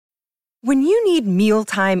When you need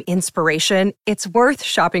mealtime inspiration, it's worth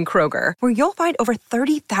shopping Kroger, where you'll find over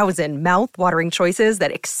 30,000 mouth-watering choices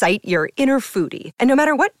that excite your inner foodie. And no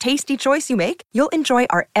matter what tasty choice you make, you'll enjoy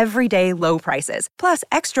our everyday low prices, plus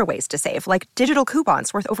extra ways to save, like digital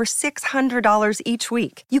coupons worth over $600 each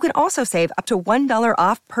week. You can also save up to $1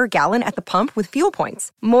 off per gallon at the pump with fuel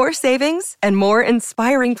points. More savings and more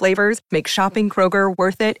inspiring flavors make shopping Kroger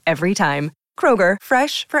worth it every time. Kroger,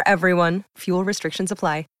 fresh for everyone. Fuel restrictions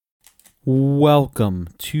apply. Welcome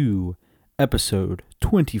to episode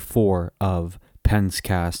 24 of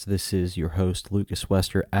Penscast. This is your host, Lucas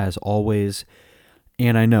Wester, as always.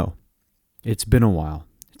 And I know it's been a while.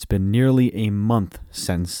 It's been nearly a month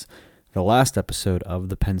since the last episode of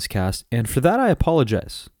the Penscast. And for that, I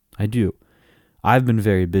apologize. I do. I've been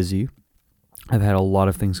very busy. I've had a lot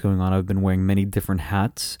of things going on. I've been wearing many different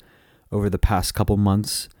hats over the past couple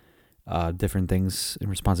months. Different things and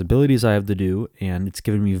responsibilities I have to do, and it's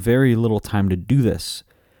given me very little time to do this.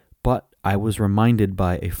 But I was reminded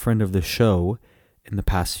by a friend of the show in the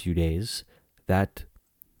past few days that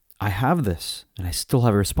I have this, and I still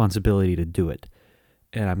have a responsibility to do it.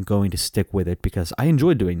 And I'm going to stick with it because I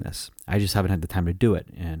enjoy doing this. I just haven't had the time to do it.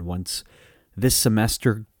 And once this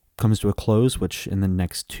semester comes to a close, which in the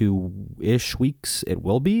next 2-ish weeks it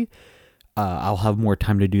will be, I'll have more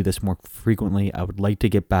time to do this more frequently. I would like to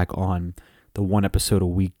get back on the one episode a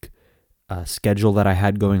week schedule that I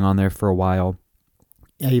had going on there for a while.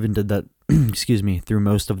 I even did that, through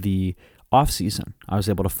most of the off season. I was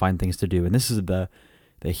able to find things to do, and this is the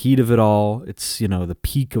heat of it all. It's, the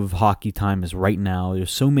peak of hockey time is right now.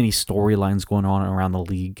 There's so many storylines going on around the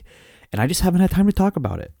league, and I just haven't had time to talk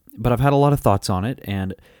about it. But I've had a lot of thoughts on it,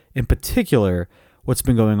 and in particular, what's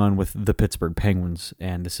been going on with the Pittsburgh Penguins,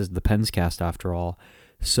 and this is the Penscast after all.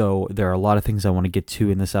 So there are a lot of things I want to get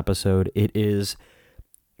to in this episode. It is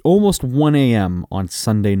almost 1 a.m. on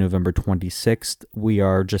Sunday, November 26th. We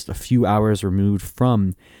are just a few hours removed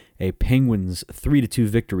from a Penguins 3-2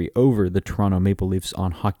 victory over the Toronto Maple Leafs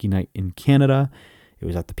on Hockey Night in Canada. It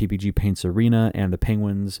was at the PPG Paints Arena, and the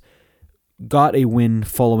Penguins got a win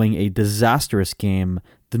following a disastrous game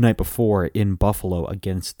the night before in Buffalo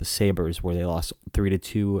against the Sabres, where they lost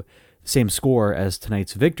 3-2, same score as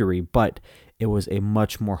tonight's victory, but it was a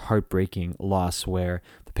much more heartbreaking loss where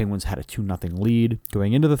the Penguins had a 2-0 lead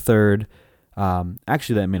going into the third.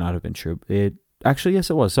 Actually, that may not have been true. Yes,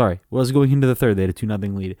 it was. Sorry. It was going into the third. They had a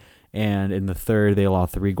 2-0 lead, and in the third, they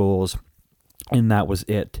allowed 3 goals, and that was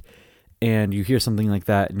it. And you hear something like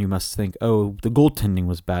that, and you must think, oh, the goaltending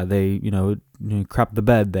was bad. They, crapped the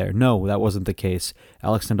bed there. No, that wasn't the case.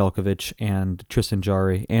 Alex Nedeljkovic and Tristan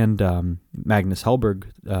Jarry and Magnus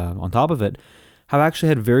Hellberg, on top of it, have actually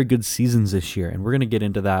had very good seasons this year, and we're going to get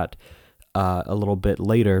into that a little bit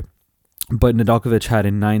later. But Nedeljkovic had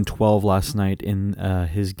a 9-12 last night in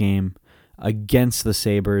his game against the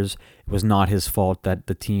Sabres. It was not his fault that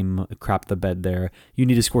the team crapped the bed there. You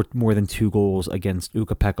need to score more than 2 goals against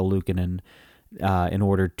Ukko-Pekka Luukkonen in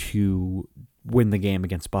order to win the game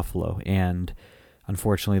against Buffalo, and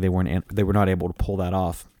unfortunately they were not able to pull that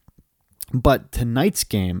off. But tonight's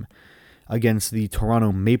game against the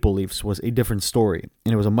Toronto Maple Leafs was a different story,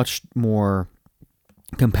 and it was a much more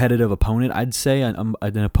competitive opponent, I'd say, an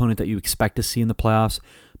opponent that you expect to see in the playoffs.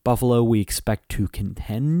 Buffalo, we expect to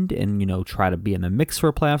contend and, try to be in the mix for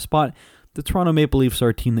a playoff spot. The Toronto Maple Leafs are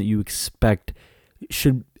a team that you expect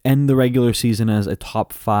should end the regular season as a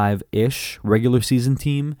top 5-ish regular season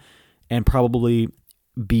team and probably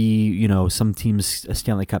be, some team's a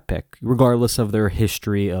Stanley Cup pick, regardless of their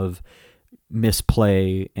history of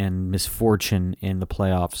misplay and misfortune in the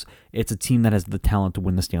playoffs. It's a team that has the talent to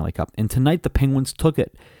win the Stanley Cup. And tonight, the Penguins took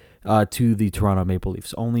it to the Toronto Maple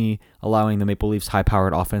Leafs, only allowing the Maple Leafs'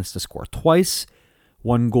 high-powered offense to score twice.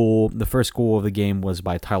 One goal, the first goal of the game was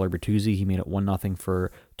by Tyler Bertuzzi. He made it 1-0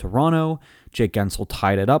 for Toronto. Jake Guentzel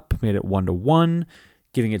tied it up, made it 1-1.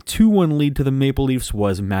 Giving a 2-1 lead to the Maple Leafs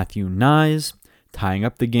was Matthew Knies. Tying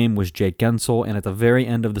up the game was Jake Guentzel, and at the very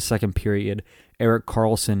end of the second period, Erik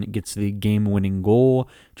Karlsson gets the game-winning goal.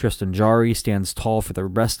 Tristan Jarry stands tall for the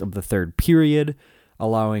rest of the third period,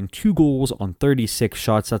 allowing 2 goals on 36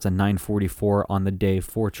 shots. That's a .944 on the day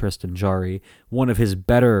for Tristan Jarry. One of his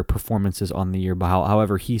better performances on the year.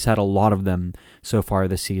 However, he's had a lot of them so far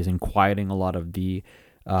this season, quieting a lot of the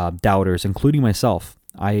doubters, including myself.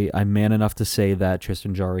 I'm man enough to say that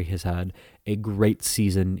Tristan Jarry has had a great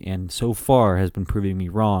season and so far has been proving me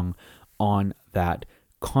wrong on that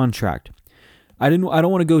contract. I don't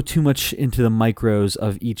want to go too much into the micros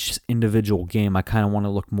of each individual game. I kind of want to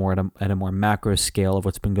look more at a more macro scale of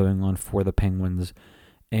what's been going on for the Penguins.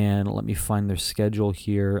 And let me find their schedule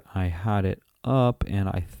here. I had it up and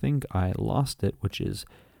I think I lost it, which is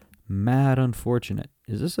Mad unfortunate.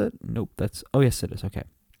 Is this it? Nope. Oh yes, it is. Okay.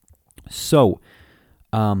 So,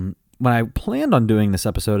 when I planned on doing this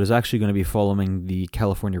episode is actually going to be following the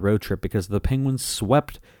California road trip because the Penguins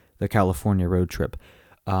swept the California road trip.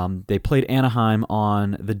 They played Anaheim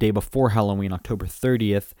on the day before Halloween, October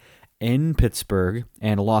 30th, in Pittsburgh,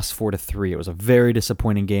 and lost 4-3. It was a very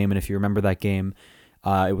disappointing game, and if you remember that game,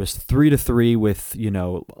 it was 3-3 with,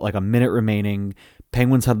 like a minute remaining.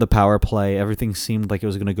 Penguins had the power play. Everything seemed like it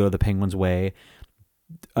was going to go the Penguins' way.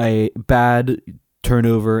 A bad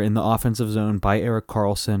turnover in the offensive zone by Erik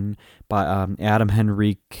Karlsson, by Adam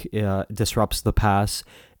Henrique disrupts the pass,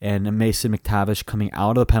 and Mason McTavish coming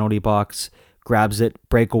out of the penalty box, grabs it,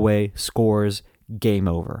 breakaway, scores, game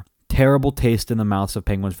over. Terrible taste in the mouths of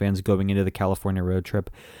Penguins fans going into the California road trip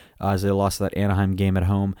as they lost that Anaheim game at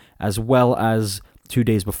home, as well as 2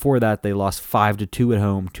 days before that, they lost 5-2 at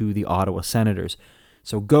home to the Ottawa Senators.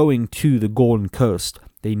 So going to the Golden Coast,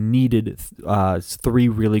 they needed 3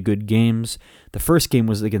 really good games. The first game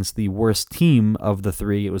was against the worst team of the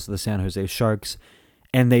 3. It was the San Jose Sharks,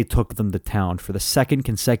 and they took them to town. For the second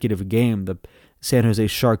consecutive game, the San Jose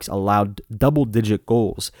Sharks allowed double-digit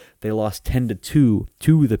goals. They lost 10-2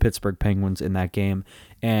 to the Pittsburgh Penguins in that game,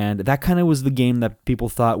 and that kind of was the game that people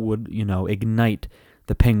thought would, ignite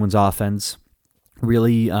the Penguins' offense,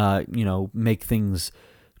 really, make things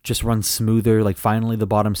just run smoother. Like finally the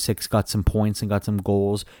bottom 6 got some points and got some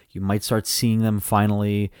goals. You might start seeing them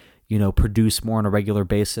finally, produce more on a regular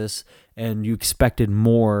basis. And you expected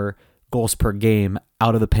more goals per game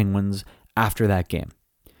out of the Penguins after that game.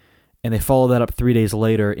 And they followed that up 3 days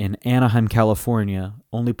later in Anaheim, California,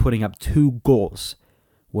 only putting up 2 goals,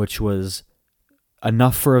 which was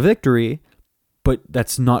enough for a victory, but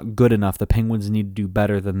that's not good enough. The Penguins need to do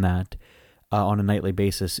better than that. On a nightly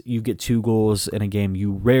basis. You get 2 goals in a game,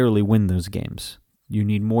 you rarely win those games. You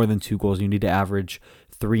need more than 2 goals. You need to average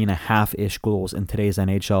 3.5-ish goals in today's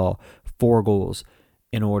NHL, 4 goals,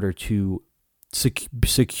 in order to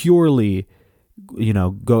securely,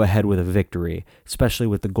 go ahead with a victory, especially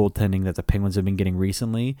with the goaltending that the Penguins have been getting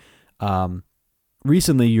recently.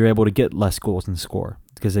 Recently, you're able to get less goals and score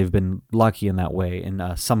because they've been lucky in that way in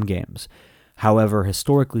some games. However,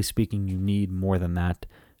 historically speaking, you need more than that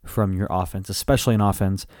from your offense, especially an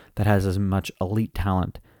offense that has as much elite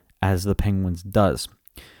talent as the Penguins does.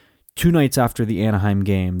 2 nights after the Anaheim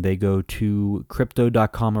game, they go to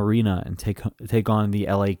Crypto.com Arena and take on the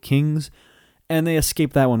LA Kings, and they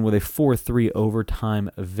escape that one with a 4-3 overtime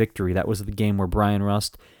victory. That was the game where Brian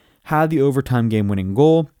Rust had the overtime game-winning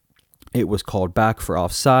goal. It was called back for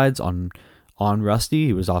offsides on Rusty.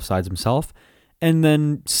 He was offsides himself, and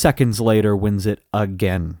then seconds later wins it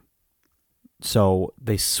again. So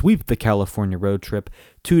they sweep the California road trip.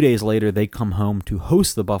 2 days later, they come home to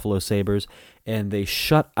host the Buffalo Sabres, and they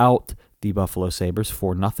shut out the Buffalo Sabres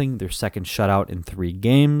 4-0, their second shutout in 3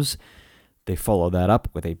 games. They follow that up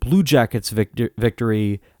with a Blue Jackets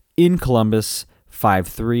victory in Columbus,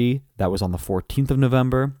 5-3. That was on the 14th of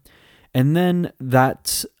November. And then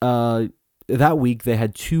that week, they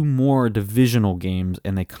had 2 more divisional games,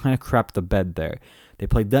 and they kind of crapped the bed there. They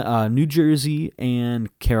played New Jersey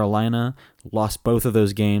and Carolina, lost both of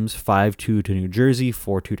those games, 5-2 to New Jersey,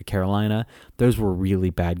 4-2 to Carolina. Those were really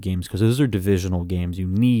bad games because those are divisional games. You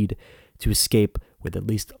need to escape with at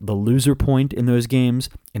least the loser point in those games,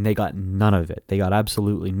 and they got none of it. They got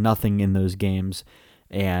absolutely nothing in those games,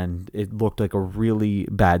 and it looked like a really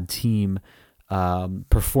bad team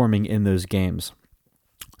performing in those games.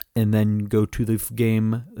 And then go to the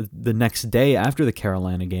game the next day after the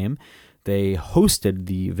Carolina game. They hosted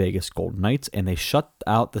the Vegas Golden Knights, and they shut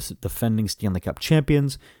out the defending Stanley Cup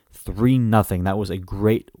champions 3-0. That was a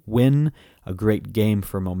great win, a great game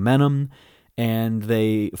for momentum, and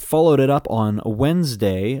they followed it up on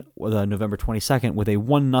Wednesday, November 22nd, with a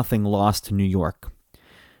 1-0 loss to New York.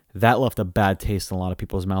 That left a bad taste in a lot of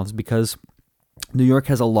people's mouths because New York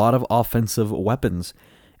has a lot of offensive weapons,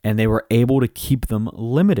 and they were able to keep them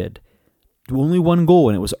limited. Only 1 goal,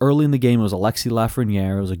 and it was early in the game. It was Alexis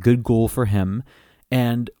Lafreniere. It was a good goal for him.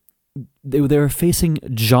 And they were facing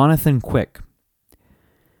Jonathan Quick,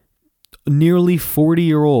 nearly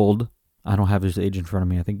 40-year-old. I don't have his age in front of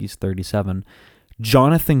me. I think he's 37.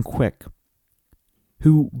 Jonathan Quick,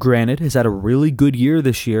 who, granted, has had a really good year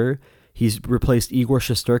this year. He's replaced Igor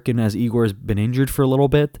Shesterkin as Igor's been injured for a little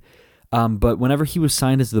bit. But whenever he was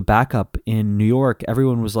signed as the backup in New York,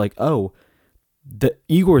 everyone was like, oh, the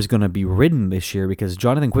Igor is going to be ridden this year because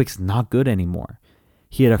Jonathan Quick's not good anymore.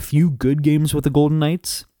 He had a few good games with the Golden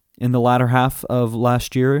Knights in the latter half of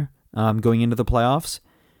last year, going into the playoffs,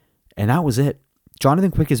 and that was it. Jonathan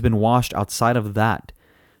Quick has been washed outside of that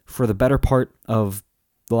for the better part of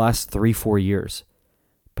the last 3-4 years.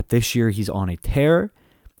 But this year he's on a tear,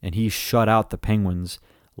 and he shut out the Penguins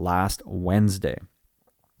last Wednesday.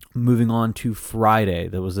 Moving on to Friday.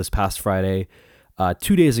 That was this past Friday.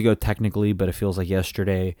 2 days ago, technically, but it feels like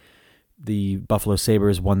yesterday. The Buffalo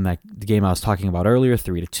Sabres won the game I was talking about earlier,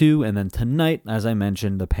 3-2. And then tonight, as I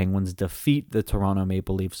mentioned, the Penguins defeat the Toronto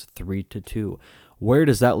Maple Leafs 3-2. Where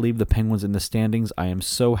does that leave the Penguins in the standings? I am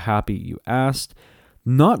so happy you asked.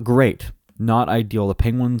 Not great. Not ideal. The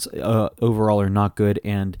Penguins overall are not good.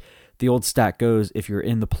 And the old stat goes, if you're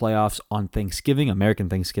in the playoffs on Thanksgiving, American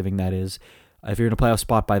Thanksgiving that is, if you're in a playoff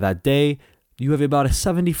spot by that day, you have about a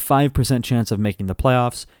 75% chance of making the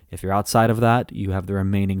playoffs. If you're outside of that, you have the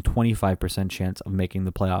remaining 25% chance of making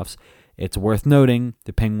the playoffs. It's worth noting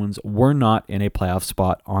the Penguins were not in a playoff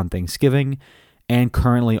spot on Thanksgiving and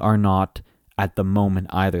currently are not at the moment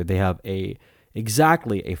either. They have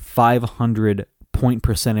exactly a 500 point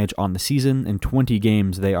percentage on the season. In 20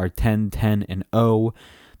 games, they are 10-10-0.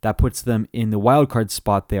 That puts them in the wildcard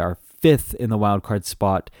spot. They are 5th in the wildcard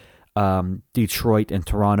spot. Detroit and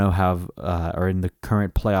Toronto are in the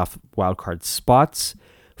current playoff wildcard spots,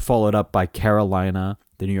 followed up by Carolina,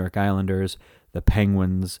 the New York Islanders, the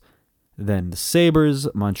Penguins, then the Sabres,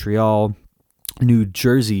 Montreal. New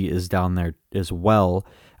Jersey is down there as well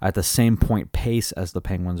at the same point pace as the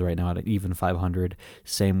Penguins right now at even 500.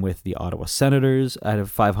 Same with the Ottawa Senators at a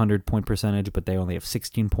 500 point percentage, but they only have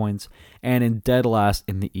 16 points. And in dead last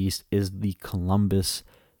in the East is the Columbus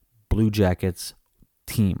Blue Jackets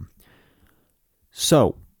team.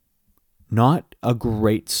 So, not a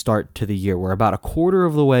great start to the year. We're about a quarter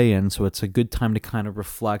of the way in, so it's a good time to kind of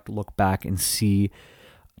reflect, look back, and see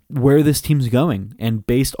where this team's going. And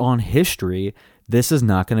based on history, this is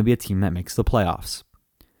not going to be a team that makes the playoffs.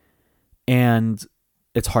 And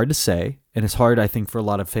it's hard to say, and it's hard, I think, for a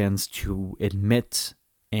lot of fans to admit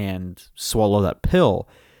and swallow that pill.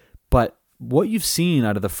 But what you've seen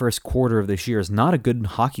out of the first quarter of this year is not a good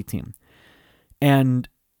hockey team. And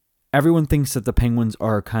everyone thinks that the Penguins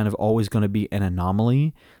are kind of always going to be an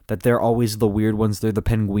anomaly, that they're always the weird ones. They're the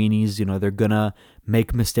Penguinis, they're going to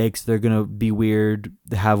make mistakes. They're going to be weird,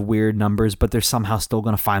 have weird numbers, but they're somehow still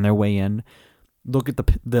going to find their way in. Look at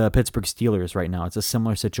the Pittsburgh Steelers right now. It's a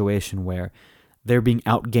similar situation where they're being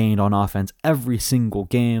outgained on offense every single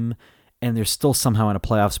game, and they're still somehow in a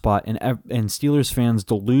playoff spot. And Steelers fans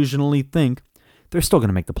delusionally think they're still going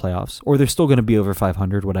to make the playoffs, or they're still going to be over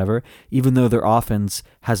 500, whatever, even though their offense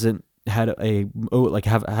hasn't had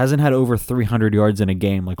over 300 yards in a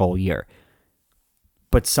game like all year.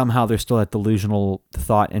 But somehow there's still that delusional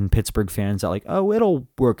thought in Pittsburgh fans that it'll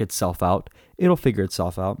work itself out. It'll figure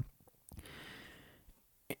itself out.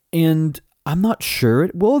 And I'm not sure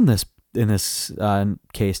it will in this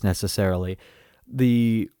case necessarily.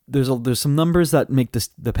 There's some numbers that make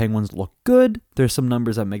the Penguins look good. There's some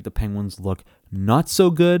numbers that make the Penguins look not so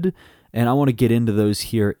good, and I want to get into those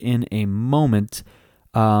here in a moment.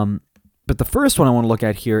 But the first one I want to look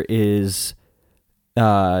at here is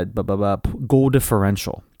goal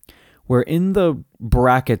differential. We're in the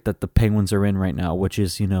bracket that the Penguins are in right now, which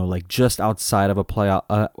is just outside of a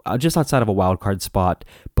playoff, just outside of a wild card spot,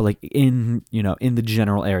 but in the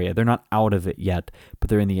general area. They're not out of it yet, but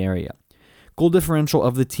they're in the area. Goal differential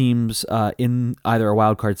of the teams in either a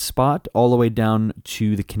wild card spot all the way down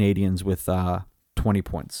to the Canadiens with 20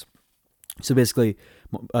 points. So basically,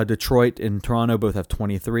 Detroit and Toronto both have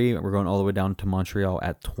 23. We're going all the way down to Montreal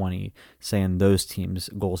at 20, saying those teams'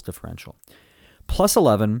 goals differential. Plus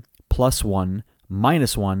 11, plus 1,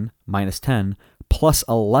 minus 1, minus 10, plus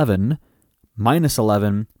 11, minus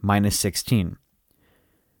 11, minus 16.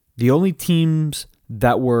 The only teams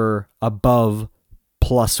that were above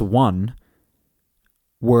plus 1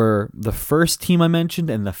 were the first team I mentioned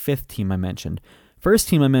and the fifth team I mentioned. First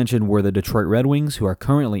team I mentioned were the Detroit Red Wings, who are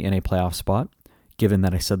currently in a playoff spot, given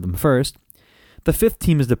that I said them first. The fifth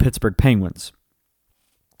team is the Pittsburgh Penguins.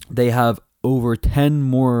 They have over 10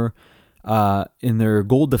 more in their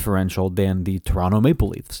goal differential than the Toronto Maple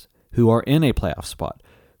Leafs, who are in a playoff spot,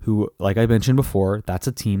 who, like I mentioned before, that's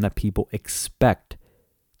a team that people expect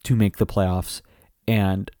to make the playoffs,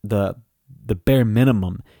 and the bare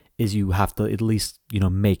minimum is you have to at least,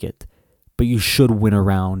 make it. But you should win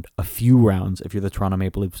a few rounds if you're the Toronto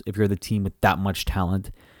Maple Leafs, if you're the team with that much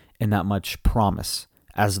talent and that much promise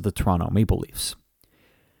as the Toronto Maple Leafs.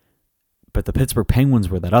 But the Pittsburgh Penguins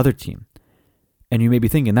were that other team. And you may be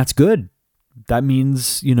thinking, that's good. That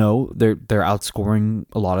means, they're outscoring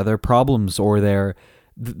a lot of their problems, or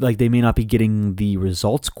they may not be getting the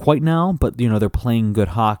results quite now, but they're playing good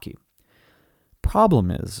hockey.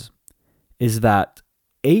 Problem is that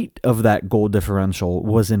 8 of that goal differential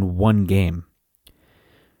was in one game.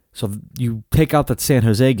 So you take out that San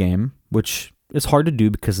Jose game, which it's hard to do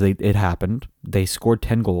because it happened. They scored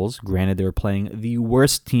 10 goals. Granted, they were playing the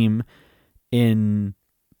worst team in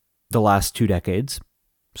the last 2 decades.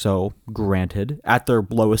 So, granted, at their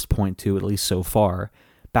lowest point too, at least so far,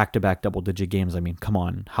 back-to-back double-digit games. I mean, come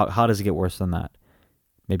on. How does it get worse than that?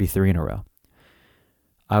 Maybe 3 in a row.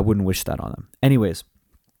 I wouldn't wish that on them. Anyways,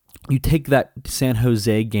 you take that San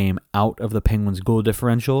Jose game out of the Penguins' goal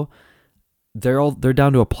differential, they're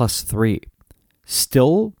down to a +3.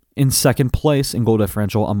 Still in second place in goal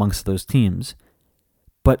differential amongst those teams,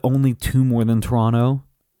 but only 2 more than Toronto,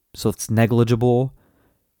 so it's negligible.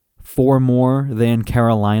 4 more than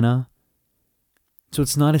Carolina, so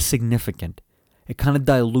it's not as significant. It kind of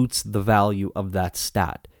dilutes the value of that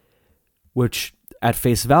stat, which at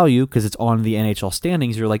face value, because it's on the NHL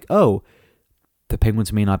standings, you're like, oh, the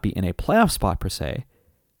Penguins may not be in a playoff spot per se,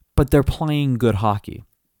 but they're playing good hockey.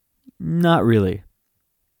 Not really.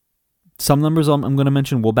 Some numbers I'm going to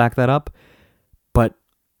mention will back that up, but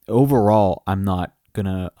overall, I'm not going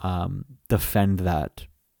to defend that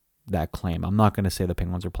claim. I'm not going to say the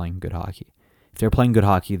Penguins are playing good hockey. If they're playing good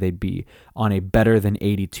hockey, they'd be on a better than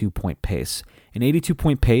 82-point pace. An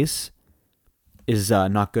 82-point pace is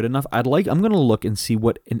not good enough. I'm going to look and see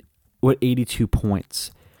what 82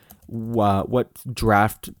 points, what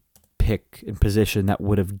draft pick and position that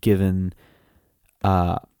would have given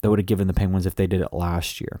the Penguins if they did it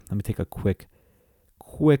last year. Let me take a quick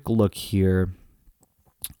look here.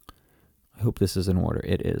 I hope this is in order.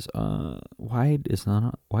 It is. Why is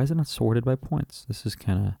it not sorted by points? This is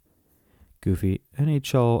kind of goofy. Not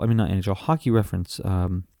NHL, Hockey Reference.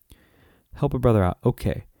 Help a brother out.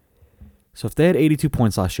 Okay. So if they had 82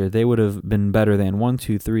 points last year, they would have been better than 1,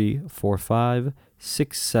 2, 3, 4, 5,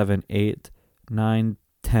 6, 7, 8, 9,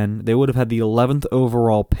 10. They would have had the 11th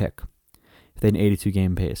overall pick if they had an 82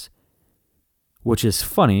 game pace, which is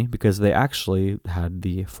funny because they actually had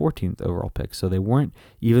the 14th overall pick. So they weren't,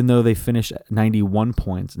 even though they finished at 91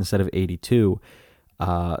 points instead of 82,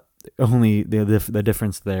 only the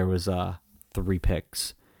difference there was 3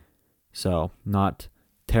 picks. So not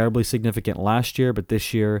terribly significant last year, but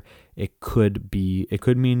this year it could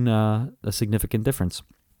mean a significant difference.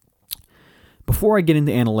 Before I get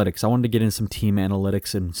into analytics, I wanted to get into some team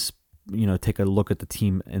analytics and take a look at the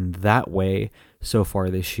team in that way so far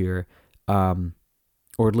this year, or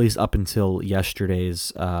at least up until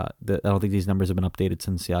yesterday's. I don't think these numbers have been updated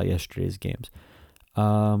since yesterday's games.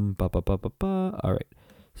 All right.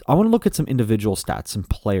 I want to look at some individual stats, some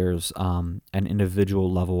players, and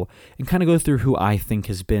individual level, and kind of go through who I think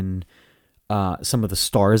has been some of the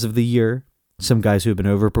stars of the year, some guys who have been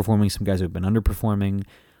overperforming, some guys who have been underperforming.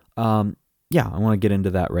 I want to get into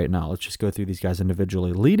that right now. Let's just go through these guys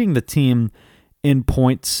individually. Leading the team in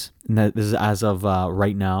points, and this is as of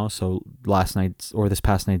right now, so this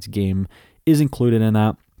past night's game is included in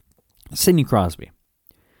that. Sidney Crosby,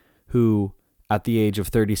 who at the age of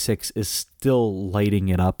 36 is still lighting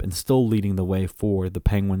it up and still leading the way for the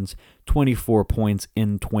Penguins. 24 points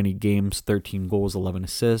in 20 games, 13 goals, 11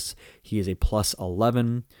 assists. He is a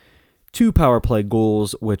 +11. 2 power play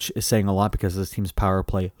goals, which is saying a lot because this team's power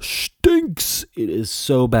play stinks. It is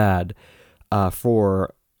so bad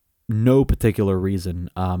for no particular reason.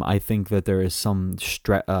 I think that there is some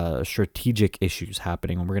strategic issues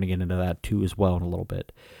happening, and we're going to get into that too as well in a little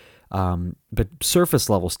bit. But surface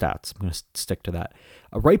level stats, I'm going to stick to that.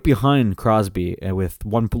 Right behind Crosby with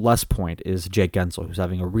 1 less point is Jake Guentzel, who's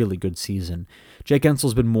having a really good season. Jake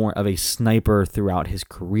Guentzel's been more of a sniper throughout his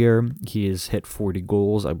career. He has hit 40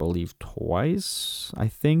 goals, I believe, twice, I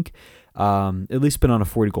think. At least been on a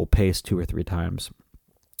 40-goal pace 2 or 3 times.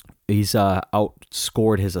 He's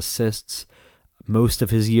outscored his assists most of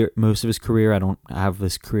his career. I don't have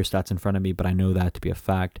his career stats in front of me, but I know that to be a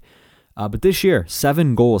fact. But this year,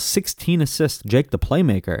 7 goals, 16 assists, Jake the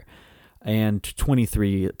playmaker, and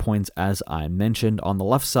 23 points, as I mentioned. On the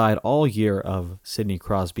left side, all year of Sidney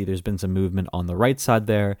Crosby, there's been some movement on the right side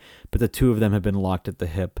there, but the 2 of them have been locked at the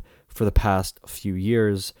hip for the past few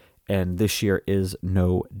years, and this year is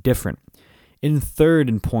no different. In third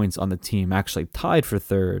in points on the team, actually tied for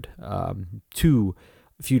third, 2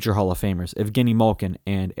 future Hall of Famers, Evgeny Malkin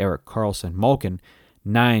and Erik Karlsson. Malkin,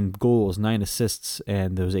 9 goals, 9 assists,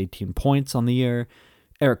 and those 18 points on the year.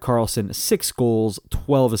 Erik Karlsson, 6 goals,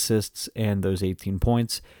 12 assists, and those 18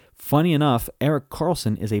 points. Funny enough, Erik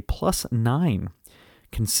Karlsson is a +9,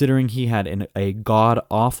 considering he had a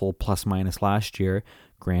god-awful plus-minus last year,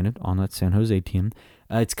 granted, on that San Jose team.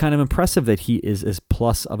 It's kind of impressive that he is as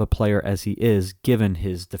plus of a player as he is, given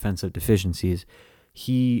his defensive deficiencies.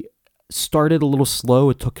 He started a little slow.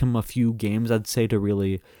 It took him a few games, I'd say, to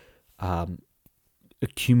really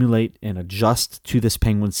accumulate and adjust to this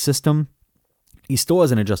Penguins system. He still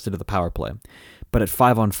hasn't adjusted to the power play, but at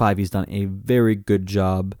 5-on-5, he's done a very good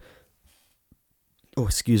job. Oh,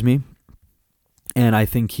 excuse me. And I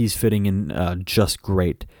think he's fitting in just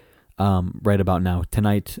great right about now.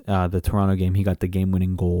 Tonight, the Toronto game, he got the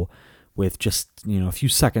game-winning goal with just a few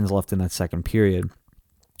seconds left in that second period.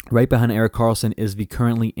 Right behind Erik Karlsson is the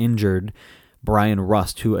currently injured Brian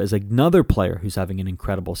Rust, who is another player who's having an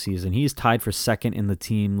incredible season. He's tied for second in the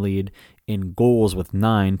team lead in goals with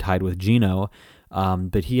 9, tied with Gino.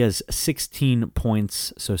 But he has 16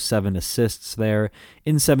 points, so 7 assists there.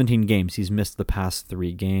 In 17 games, he's missed the past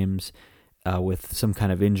 3 games with some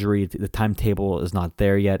kind of injury. The timetable is not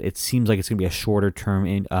there yet. It seems like it's going to be a shorter term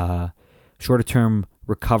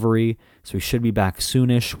recovery, so he should be back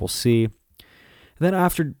soonish. We'll see. Then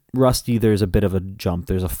after Rusty, there's a bit of a jump.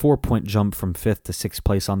 There's a 4-point jump from 5th to 6th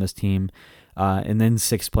place on this team. And then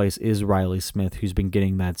 6th place is Riley Smith, who's been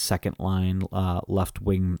getting that second line left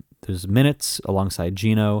wing. There's minutes alongside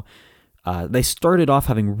Gino. They started off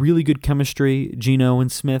having really good chemistry, Gino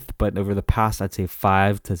and Smith, but over the past, I'd say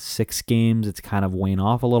 5 to 6 games, it's kind of waned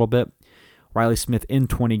off a little bit. Riley Smith in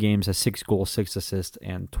 20 games has 6 goals, 6 assists,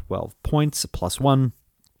 and 12 points, +1.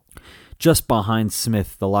 Just behind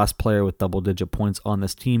Smith, the last player with double-digit points on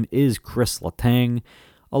this team is Chris Letang.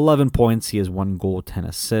 11 points, he has 1 goal, 10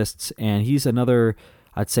 assists, and he's another,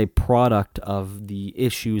 I'd say, product of the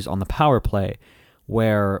issues on the power play,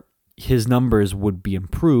 where his numbers would be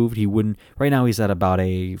improved. He wouldn't. Right now, he's at about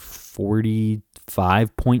a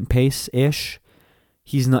 45-point pace-ish.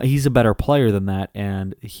 He's a better player than that,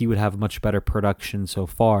 and he would have much better production so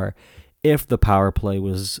far if the power play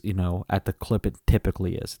was, at the clip it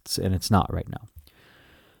typically is, and it's not right now.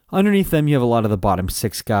 Underneath them, you have a lot of the bottom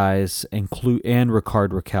 6 guys, and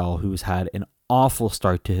Rickard Rakell, who's had an awful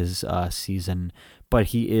start to his season, but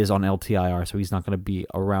he is on LTIR, so he's not going to be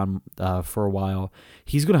around for a while.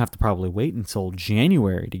 He's going to have to probably wait until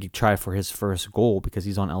January to try for his first goal because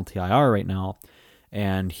he's on LTIR right now,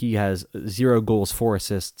 and he has 0 goals, 4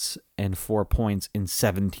 assists, and 4 points in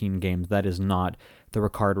 17 games. That is not the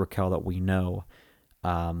Rickard Rakell that we know.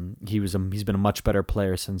 He's been a much better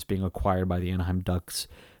player since being acquired by the Anaheim Ducks.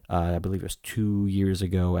 I believe it was 2 years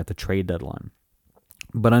ago at the trade deadline.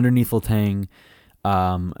 But underneath Letang,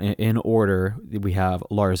 in order, we have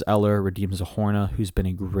Lars Eller, Radim Zohorna, who's been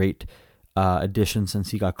a great addition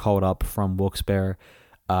since he got called up from Wilkes-Barre.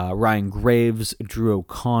 Ryan Graves, Drew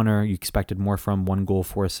O'Connor, you expected more from. 1 goal,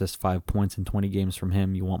 4 assists, 5 points in 20 games from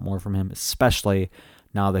him. You want more from him, especially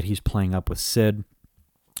now that he's playing up with Sid.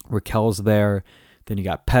 Rakell's there. Then you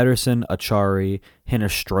got Pedersen, Achari,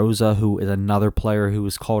 Hinostroza, who is another player who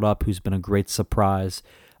was called up, who's been a great surprise.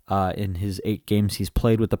 In his 8 games he's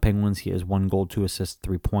played with the Penguins, he has 1 goal, 2 assists,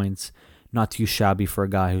 3 points. Not too shabby for a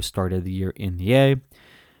guy who started the year in the A.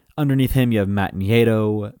 Underneath him, you have Matt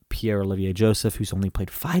Nieto, Pierre-Olivier Joseph, who's only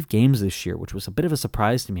played 5 games this year, which was a bit of a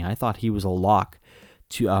surprise to me. I thought he was a lock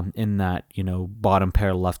to in that bottom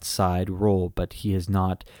pair left side role, but he has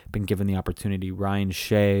not been given the opportunity. Ryan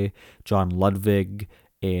Shea, John Ludwig,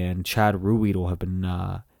 and Chad Ruhwedel have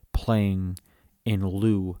been playing in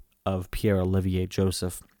lieu of Pierre-Olivier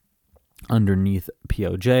Joseph. Underneath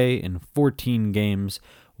POJ in 14 games,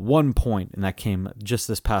 1 point, and that came just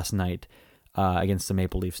this past night against the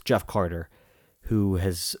Maple Leafs. Jeff Carter, who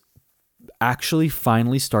has actually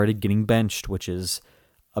finally started getting benched, which is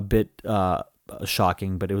a bit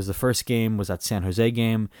shocking, but it was the first game, was that San Jose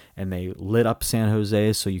game, and they lit up San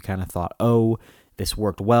Jose, so you kind of thought, oh, this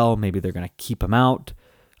worked well, maybe they're going to keep him out.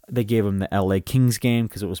 They gave him the LA Kings game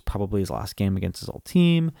because it was probably his last game against his old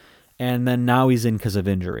team, and then now he's in because of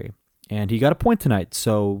injury. And he got a point tonight,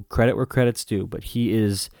 so credit where credit's due, but he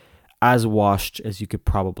is as washed as you could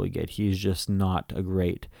probably get. He's just not a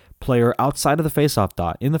great player outside of the faceoff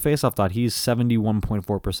dot. In the faceoff dot, he's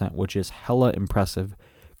 71.4%, which is hella impressive.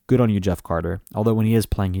 Good on you, Jeff Carter. Although when he is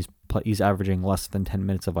playing, he's averaging less than 10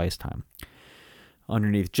 minutes of ice time.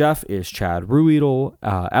 Underneath Jeff is Chad Ruhwedel.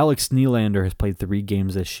 Alex Nylander has played 3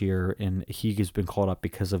 games this year, and he has been called up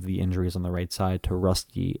because of the injuries on the right side to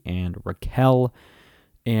Rusty and Rakell.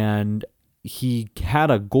 And he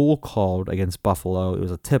had a goal called against Buffalo. It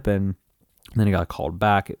was a tip-in, and then he got called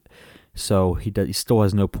back. So he still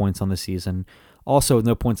has no points on the season. Also, with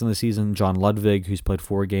no points on the season, John Ludwig, who's played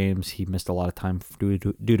 4 games. He missed a lot of time due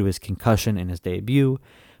to his concussion in his debut,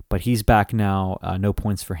 but he's back now. No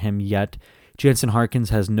points for him yet. Jansen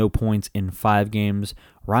Harkins has no points in 5 games.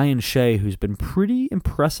 Ryan Shea, who's been pretty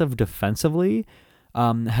impressive defensively,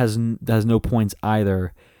 has no points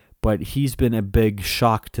either, but he's been a big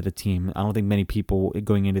shock to the team. I don't think many people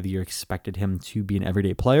going into the year expected him to be an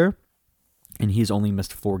everyday player, and he's only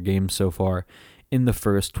missed 4 games so far in the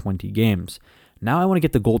first 20 games. Now I want to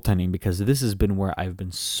get the goaltending, because this has been where I've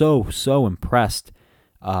been so impressed,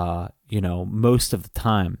 most of the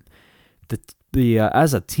time.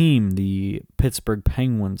 As a team, the Pittsburgh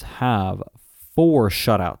Penguins have 4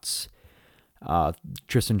 shutouts.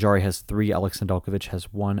 Tristan Jarry has 3. Alex Nedeljkovic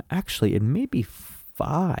has 1. Actually, it may be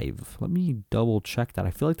 5. Let me double check that.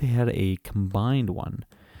 I feel like they had a combined one.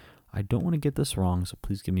 I don't want to get this wrong, so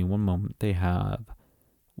please give me one moment. They have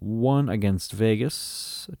 1 against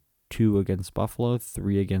Vegas, 2 against Buffalo,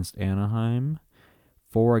 3 against Anaheim,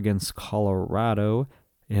 4 against Colorado,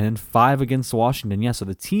 and 5 against Washington. Yeah, so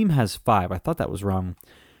the team has 5. I thought that was wrong.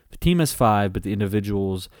 The team has 5, but the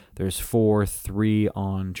individuals, there's 4, 3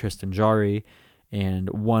 on Tristan Jarry, and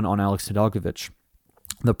 1 on Alex Nedeljkovic.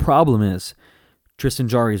 The problem is, Tristan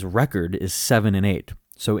Jarry's record is 7-8.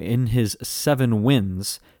 So in his 7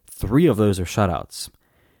 wins, 3 of those are shutouts.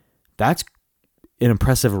 That's an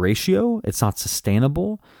impressive ratio. It's not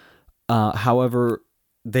sustainable. However,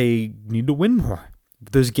 they need to win more.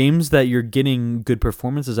 Those games that you're getting good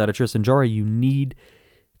performances out of Tristan Jarry, you need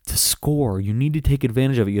to score. You need to take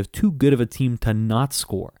advantage of it. You have too good of a team to not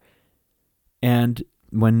score. And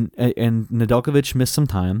Nedeljkovic missed some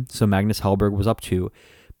time, so Magnus Hellberg was up 2.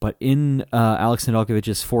 But in Alex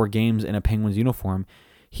Nedeljkovic's 4 games in a Penguins uniform,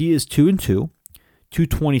 he is 2-2,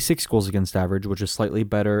 226 goals against average, which is slightly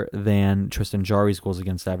better than Tristan Jarry's goals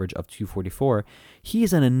against average of 244. He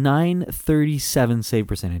is in a 937 save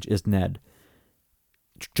percentage, is Ned.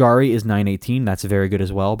 Jarry is 918. That's very good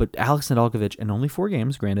as well. But Alex Nedeljkovic, in only 4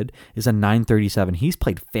 games, granted, is a 937. He's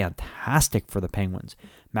played fantastic for the Penguins.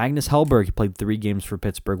 Magnus Hellberg, he played 3 games for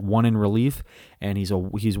Pittsburgh, 1 in relief, and he's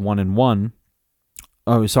 1-1.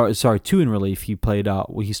 Oh, sorry, 2 in relief. He played.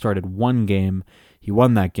 He started 1 game. He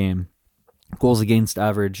won that game. Goals against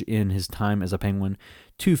average in his time as a Penguin,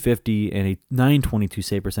 250 and a 922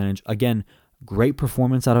 save percentage. Again, great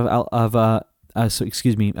performance out of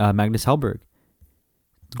Magnus Hellberg.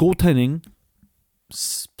 Goaltending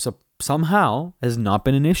somehow has not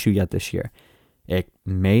been an issue yet this year. It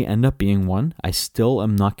may end up being one. I still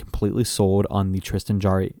am not completely sold on the Tristan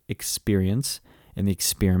Jarry experience and the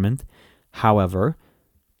experiment. However,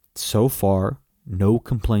 so far, no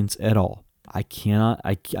complaints at all. I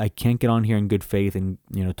can't get on here in good faith and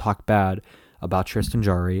talk bad about Tristan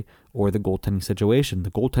Jarry or the goaltending situation.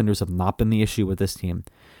 The goaltenders have not been the issue with this team.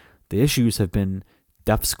 The issues have been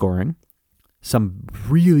depth scoring, some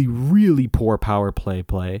really, really poor power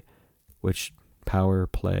play,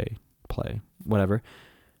 whatever.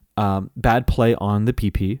 Bad play on the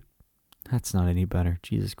PP. That's not any better.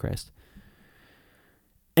 Jesus Christ.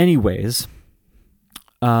 Anyways,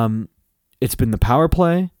 it's been the power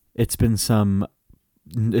play. It's been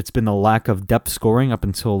the lack of depth scoring up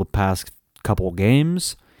until the past couple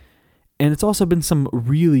games. And it's also been some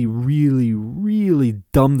really, really, really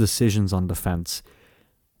dumb decisions on defense.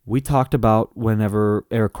 We talked about whenever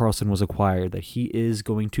Erik Karlsson was acquired that he is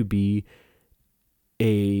going to be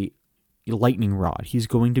a lightning rod. He's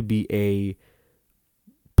going to be a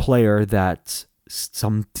player that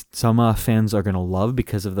some fans are going to love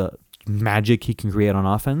because of the magic he can create on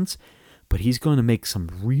offense. But he's going to make some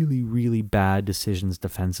really, really bad decisions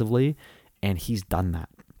defensively, and he's done that.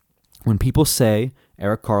 When people say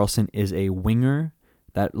Erik Karlsson is a winger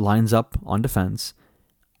that lines up on defense,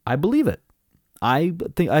 I believe it. I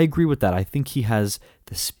agree with that. I think he has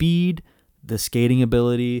the speed, the skating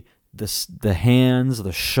ability, the hands,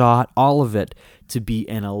 the shot, all of it to be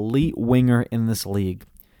an elite winger in this league.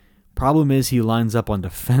 Problem is he lines up on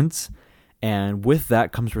defense, and with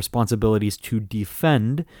that comes responsibilities to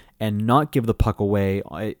defend and not give the puck away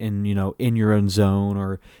in your own zone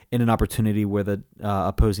or in an opportunity where the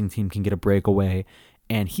opposing team can get a breakaway.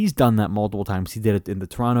 And he's done that multiple times. He did it in the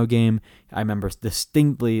Toronto game. I remember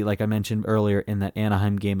distinctly, like I mentioned earlier, in that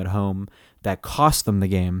Anaheim game at home that cost them the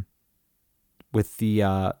game with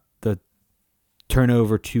the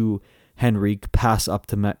turnover to Henrique, pass up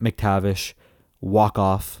to McTavish, walk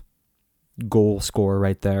off, goal score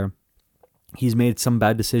right there. He's made some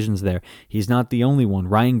bad decisions there. He's not the only one.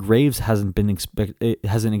 Ryan Graves hasn't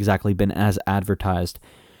exactly been as advertised.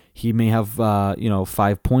 He may have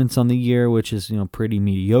 5 points on the year, which is pretty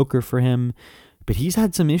mediocre for him. But he's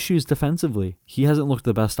had some issues defensively. He hasn't looked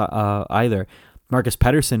the best either. Marcus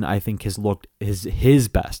Pettersson, I think, has looked his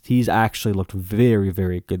best. He's actually looked very,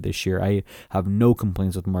 very good this year. I have no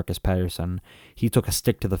complaints with Marcus Pettersson. He took a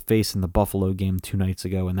stick to the face in the Buffalo game 2 nights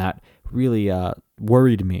ago, and that really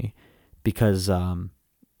worried me because of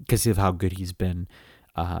how good he's been.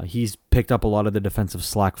 He's picked up a lot of the defensive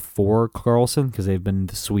slack for Karlsson because they've been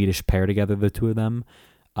the Swedish pair together, the two of them.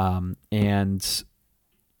 And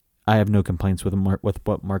I have no complaints with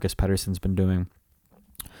what Marcus Pettersson's been doing.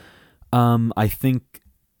 I think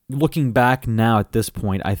looking back now at this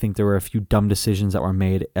point, I think there were a few dumb decisions that were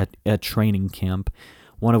made at training camp,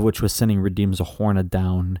 one of which was sending Redeem Zohorna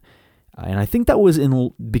down. And I think that was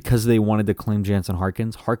because they wanted to claim Jansen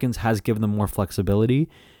Harkins. Harkins has given them more flexibility.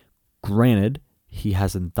 Granted, he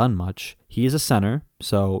hasn't done much. He is a center,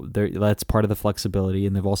 so that's part of the flexibility,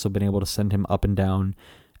 and they've also been able to send him up and down.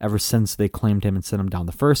 Ever since they claimed him and sent him down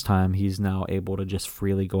the first time, he's now able to just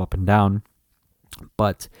freely go up and down.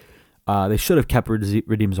 But they should have kept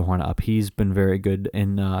Redeem Zohorna up. He's been very good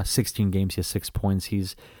in 16 games. He has 6 points.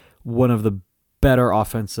 He's one of the better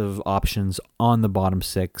offensive options on the bottom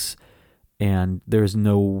six, and there's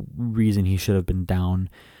no reason he should have been down.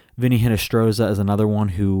 Vinny Hinostroza is another one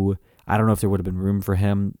who I don't know if there would have been room for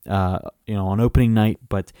him, on opening night,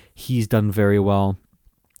 but he's done very well.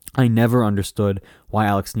 I never understood why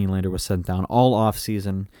Alex Nylander was sent down all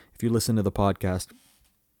offseason. If you listen to the podcast,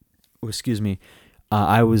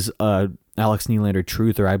 I was Alex Nylander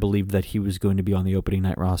truther. I believed that he was going to be on the opening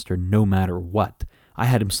night roster no matter what. I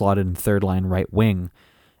had him slotted in third line right wing,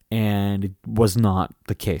 and it was not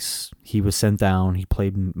the case. He was sent down. He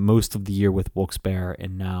played most of the year with Wilkes-Barre,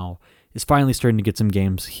 and now is finally starting to get some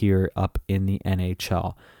games here up in the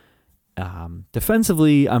NHL.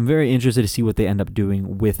 Defensively, I'm very interested to see what they end up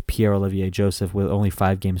doing with Pierre-Olivier Joseph with only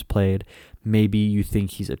 5 games played. Maybe you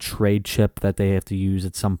think he's a trade chip that they have to use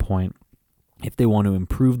at some point. If they want to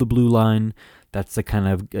improve the blue line, that's the kind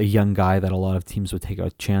of a young guy that a lot of teams would take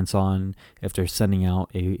a chance on. If they're sending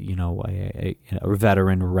out a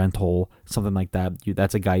veteran rental, something like that,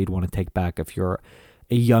 that's a guy you'd want to take back if you're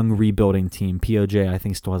a young rebuilding team. POJ, I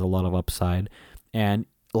think, still has a lot of upside. And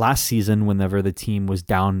last season, whenever the team was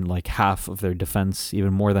down like half of their defense,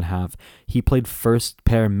 even more than half, he played first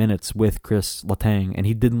pair minutes with Chris Letang, and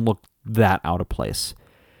he didn't look that out of place.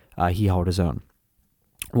 He held his own.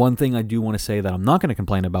 One thing I do want to say that I'm not going to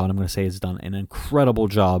complain about, I'm going to say he's done an incredible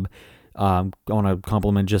job. I want to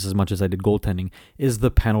compliment just as much as I did goaltending, is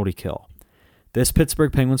the penalty kill. This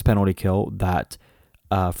Pittsburgh Penguins penalty kill that,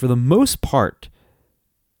 for the most part,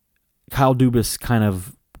 Kyle Dubas kind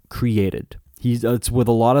of created. It's with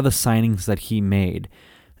a lot of the signings that he made.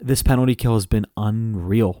 This penalty kill has been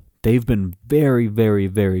unreal. They've been very, very,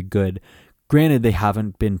 very good. Granted, they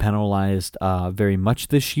haven't been penalized very much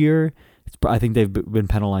this year. I think they've been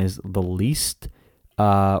penalized the least,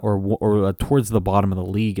 or towards the bottom of the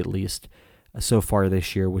league at least, so far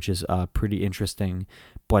this year, which is pretty interesting.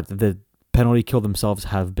 But the penalty kill themselves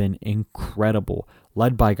have been incredible,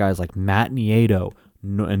 led by guys like Matt Nieto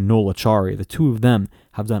and Noel Acciari. The two of them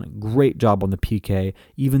have done a great job on the PK.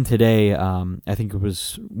 Even today, I think it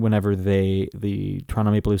was whenever the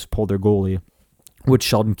Toronto Maple Leafs pulled their goalie, which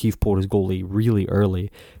Sheldon Keefe pulled his goalie really early.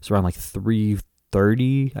 It's around like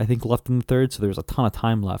 3:30, I think, left in the third, so there was a ton of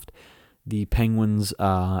time left. The Penguins,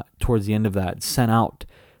 towards the end of that, sent out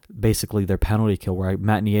basically their penalty kill, where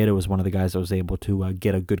Matt Nieto was one of the guys that was able to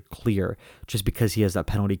get a good clear, just because he has that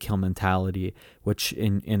penalty kill mentality, which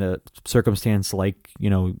in a circumstance like,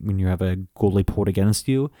 when you have a goalie pulled against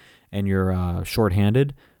you and you're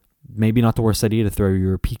shorthanded, maybe not the worst idea to throw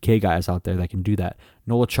your PK guys out there that can do that.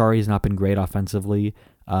 Noel Acciari has not been great offensively.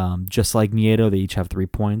 Just like Nieto, they each have 3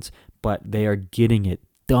 points, but they are getting it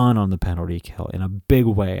done on the penalty kill in a big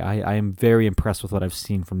way. I am very impressed with what I've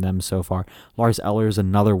seen from them so far. Lars Eller is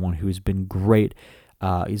another one who's been great.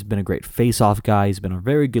 He's been a great face-off guy. He's been a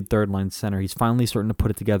very good third-line center. He's finally starting to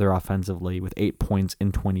put it together offensively with 8 points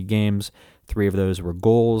in 20 games. 3 of those were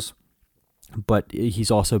goals. But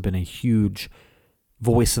he's also been a huge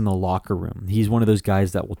voice in the locker room. He's one of those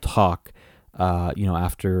guys that will talk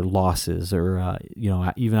after losses or,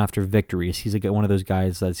 even after victories. He's one of those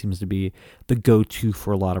guys that seems to be the go-to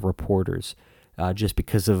for a lot of reporters, just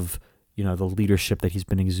because of, the leadership that he's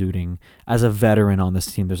been exuding as a veteran on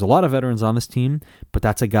this team. There's a lot of veterans on this team, but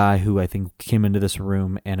that's a guy who I think came into this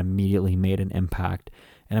room and immediately made an impact.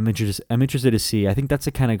 And I'm interested to see. I think that's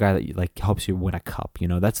the kind of guy that helps you win a cup.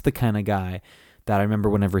 That's the kind of guy that I remember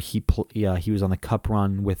whenever he was on the cup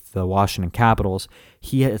run with the Washington Capitals,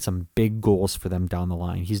 he had some big goals for them down the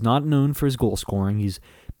line. He's not known for his goal scoring. He's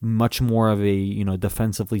much more of a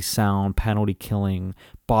defensively sound, penalty killing,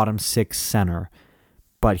 bottom six center.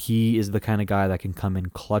 But he is the kind of guy that can come in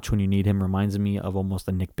clutch when you need him. Reminds me of almost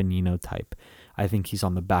a Nick Bonino type. I think he's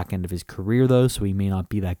on the back end of his career though, so he may not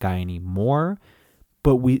be that guy anymore.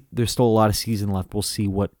 But there's still a lot of season left. We'll see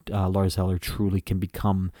what Lars Eller truly can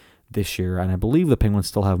become this year, and I believe the Penguins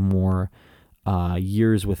still have more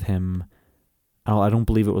years with him. I don't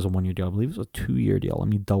believe it was a 1-year deal. I believe it was a 2-year deal. Let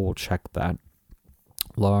me double check that.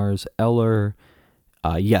 Lars Eller,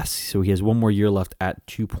 yes, so he has 1 more year left at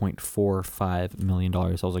 $2.45 million.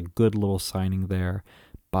 That was a good little signing there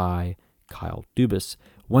by Kyle Dubas.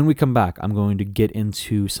 When we come back, I'm going to get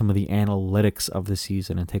into some of the analytics of the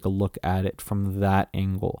season and take a look at it from that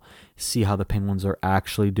angle, see how the Penguins are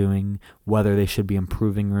actually doing, whether they should be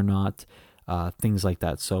improving or not, things like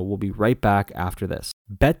that. So we'll be right back after this.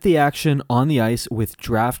 Bet the action on the ice with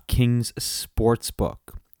DraftKings Sportsbook.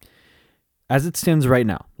 As it stands right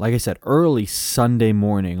now, like I said, early Sunday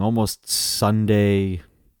morning, almost Sunday,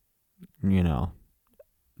 the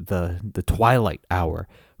twilight hour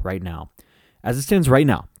right now. As it stands right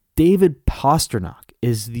now, David Pastrnak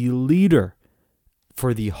is the leader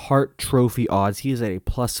for the Hart Trophy odds. He is at a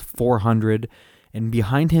plus 400. And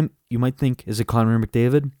behind him, you might think, is it Connor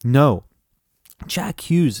McDavid? No. Jack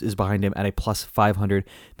Hughes is behind him at a plus 500.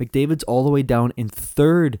 McDavid's all the way down in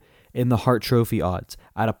third in the Hart Trophy odds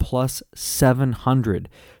at a plus 700.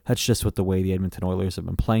 That's just with the way the Edmonton Oilers have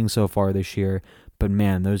been playing so far this year. But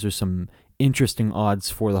man, those are some interesting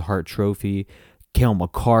odds for the Hart Trophy. Cale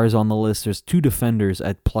Makar is on the list. There's two defenders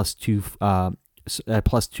at plus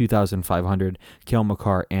 2,500. Cale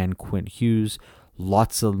Makar and Quinn Hughes.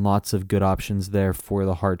 Lots and lots of good options there for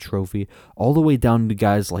the Hart Trophy. All the way down to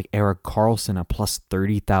guys like Erik Karlsson at plus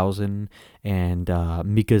 30,000 and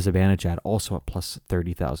Mika Zibanejad also at plus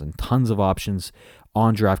 30,000. Tons of options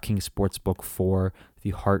on DraftKings Sportsbook for the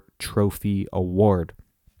Hart Trophy Award.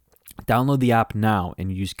 Download the app now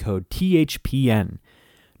and use code THPN.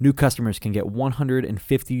 New customers can get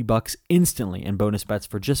 $150 instantly in bonus bets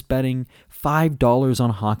for just betting $5 on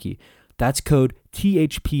hockey. That's code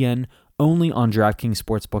THPN only on DraftKings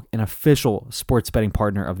Sportsbook, an official sports betting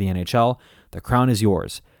partner of the NHL. The crown is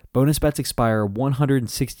yours. Bonus bets expire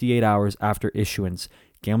 168 hours after issuance.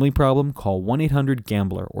 Gambling problem? Call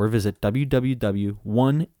 1-800-GAMBLER or visit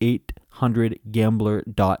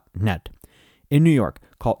www.1800gambler.net. In New York,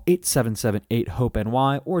 call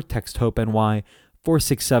 877-8-HOPE-NY or text HOPE-NY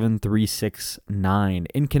 467-369.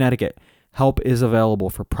 In Connecticut, help is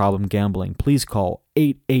available for problem gambling. Please call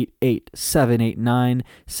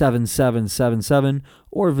 888-789-7777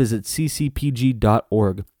 or visit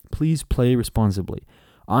ccpg.org. Please play responsibly.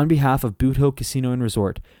 On behalf of Boot Hill Casino and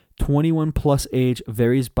Resort, 21 plus age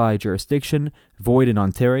varies by jurisdiction, void in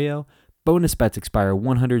Ontario. Bonus bets expire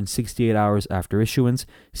 168 hours after issuance.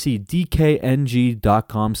 See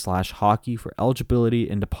dkng.com/hockey for eligibility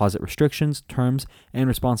and deposit restrictions, terms, and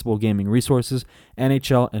responsible gaming resources.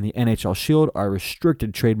 NHL and the NHL Shield are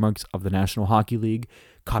restricted trademarks of the National Hockey League.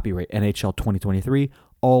 Copyright NHL 2023.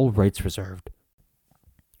 All rights reserved.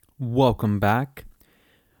 Welcome back.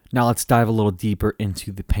 Now let's dive a little deeper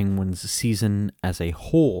into the Penguins' season as a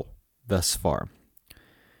whole thus far.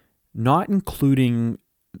 Not including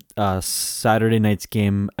Saturday night's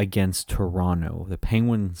game against Toronto, the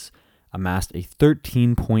Penguins amassed a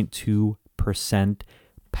 13.2%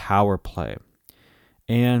 power play.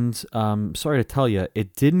 And sorry to tell you,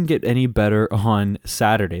 it didn't get any better on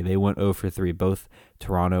Saturday. They went 0 for 3. Both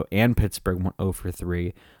Toronto and Pittsburgh went 0 for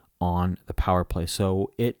 3 on the power play.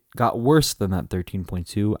 So it got worse than that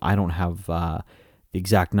 13.2. I don't have the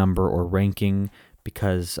exact number or ranking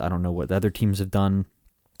because I don't know what the other teams have done.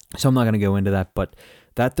 So I'm not going to go into that, but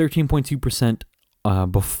that 13.2%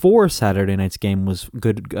 before Saturday night's game was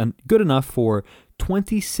good enough for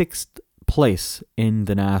 26th place in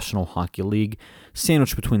the National Hockey League,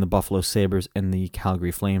 sandwiched between the Buffalo Sabres and the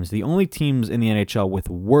Calgary Flames. The only teams in the NHL with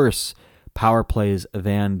worse power plays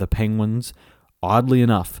than the Penguins, oddly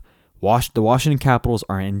enough, the Washington Capitals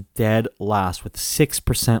are in dead last with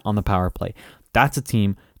 6% on the power play. That's a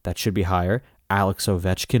team that should be higher. Alex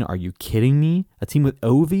Ovechkin, are you kidding me? A team with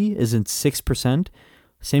Ovi is in 6%.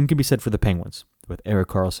 Same can be said for the Penguins, with Erik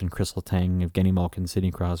Karlsson, Chris Letang, Evgeny Malkin,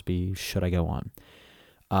 Sidney Crosby. Should I go on?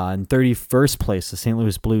 In 31st place, the St.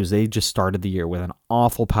 Louis Blues, they just started the year with an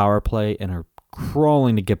awful power play and are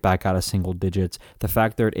crawling to get back out of single digits. The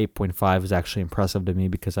fact they're at 8.5 is actually impressive to me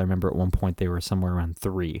because I remember at one point they were somewhere around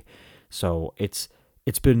 3. So it's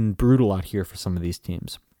been brutal out here for some of these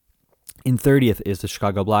teams. In 30th is the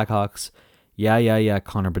Chicago Blackhawks. Yeah,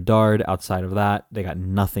 Connor Bedard. Outside of that, they got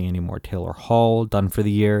nothing anymore. Taylor Hall, done for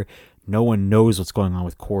the year. No one knows what's going on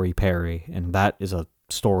with Corey Perry, and that is a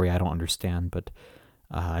story I don't understand, but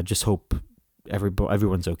I just hope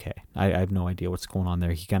everyone's okay. I have no idea what's going on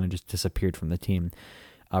there. He kind of just disappeared from the team.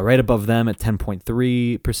 Right above them at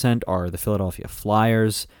 10.3% are the Philadelphia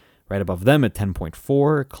Flyers. Right above them at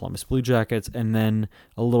 10.4%, Columbus Blue Jackets, and then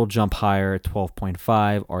a little jump higher at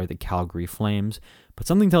 12.5% are the Calgary Flames. But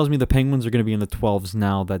something tells me the Penguins are going to be in the 12s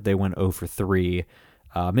now that they went 0 for 3,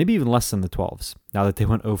 maybe even less than the 12s, now that they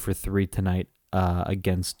went 0 for 3 tonight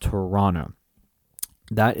against Toronto.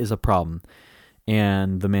 That is a problem.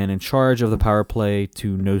 And the man in charge of the power play,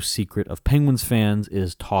 to no secret of Penguins fans,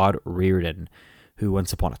 is Todd Reirden, who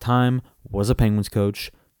once upon a time was a Penguins coach,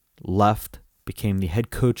 left, became the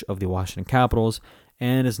head coach of the Washington Capitals,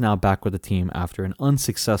 and is now back with the team after an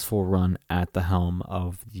unsuccessful run at the helm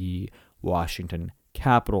of the Washington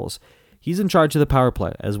Capitals. He's in charge of the power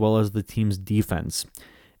play as well as the team's defense.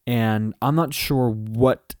 And I'm not sure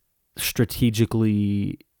what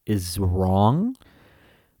strategically is wrong,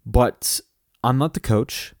 but I'm not the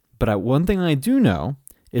coach. But one thing I do know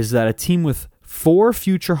is that a team with 4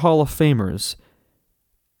 future Hall of Famers,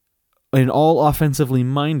 and all offensively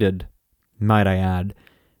minded, might I add,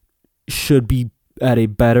 should be at a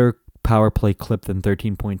better power play clip than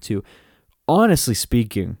 13.2. Honestly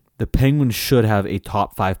speaking, the Penguins should have a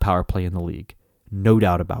top 5 power play in the league. No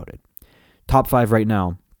doubt about it. Top 5 right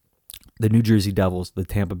now: the New Jersey Devils, the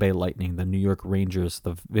Tampa Bay Lightning, the New York Rangers,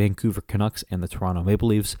 the Vancouver Canucks, and the Toronto Maple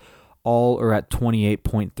Leafs all are at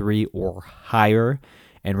 28.3 or higher.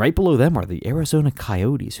 And right below them are the Arizona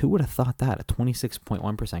Coyotes. Who would have thought that? At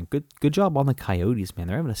 26.1%. Good job on the Coyotes, man.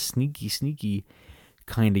 They're having a sneaky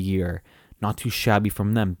kind of year. Not too shabby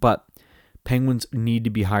from them. But Penguins need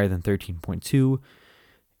to be higher than 13.2.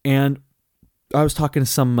 And I was talking to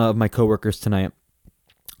some of my coworkers tonight.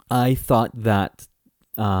 I thought that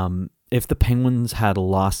if the Penguins had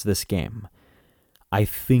lost this game, I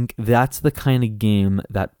think that's the kind of game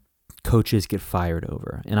that coaches get fired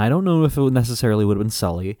over. And I don't know if it necessarily would have been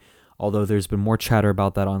Sully, although there's been more chatter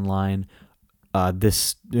about that online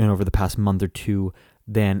over the past month or two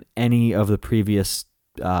than any of the previous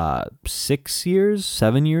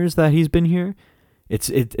 7 years that he's been here.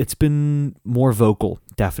 It's been more vocal,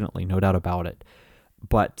 definitely, no doubt about it.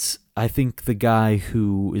 But I think the guy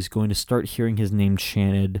who is going to start hearing his name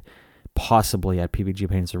chanted possibly at PPG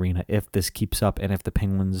Paints Arena, if this keeps up and if the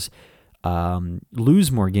Penguins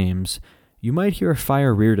lose more games, you might hear a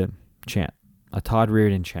Fire Reardon chant, a Todd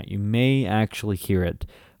Reardon chant. You may actually hear it.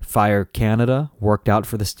 Fire Canada worked out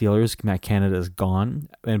for the Steelers. Matt Canada is gone,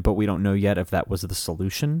 but we don't know yet if that was the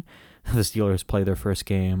solution. The Steelers play their first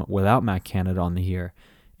game without Matt Canada on the year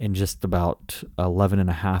in just about 11 and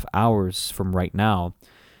a half hours from right now.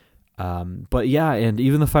 But yeah, and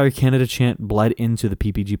even the Fire Canada chant bled into the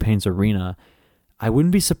PPG Paints Arena. I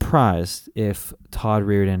wouldn't be surprised if Todd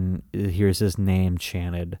Reardon hears his name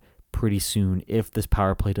chanted pretty soon if this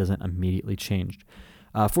power play doesn't immediately change.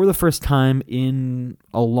 For the first time in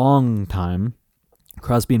a long time,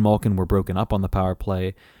 Crosby and Malkin were broken up on the power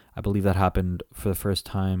play. I believe that happened for the first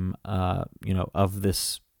time, of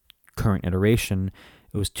this current iteration.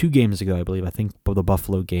 It was 2 games ago, I believe. I think the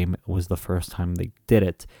Buffalo game was the first time they did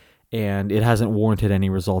it. And it hasn't warranted any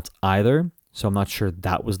results either. So I'm not sure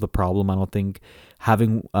that was the problem. I don't think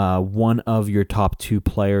having one of your top 2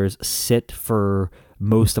 players sit for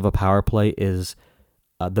most of a power play is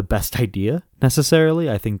the best idea necessarily.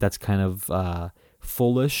 I think that's kind of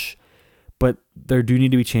foolish. But there do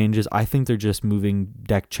need to be changes. I think they're just moving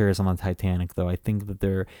deck chairs on the Titanic, though. I think that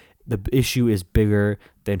the issue is bigger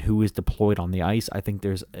than who is deployed on the ice. I think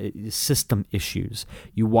there's system issues.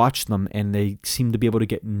 You watch them, and they seem to be able to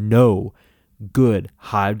get no good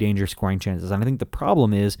high-danger scoring chances. And I think the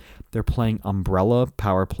problem is they're playing umbrella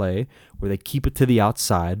power play, where they keep it to the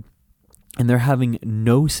outside, and they're having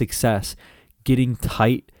no success getting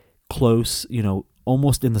tight, close,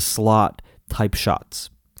 almost in the slot type shots.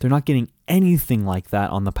 They're not getting anything like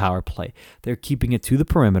that on the power play. They're keeping it to the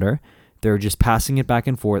perimeter. They're just passing it back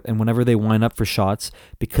and forth, and whenever they wind up for shots,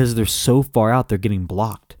 because they're so far out, they're getting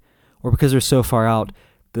blocked. Or because they're so far out,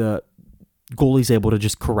 the goalie's able to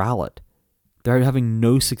just corral it. They're having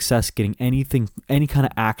no success getting any kind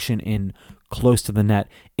of action in close to the net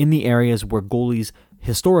in the areas where goalies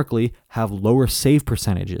historically have lower save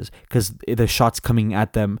percentages because the shot's coming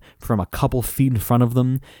at them from a couple feet in front of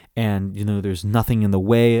them, and there's nothing in the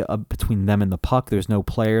way between them and the puck. There's no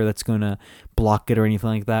player that's going to block it or anything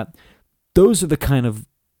like that. Those are the kind of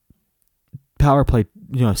power play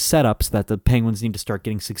setups that the Penguins need to start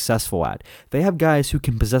getting successful at. They have guys who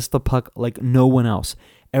can possess the puck like no one else.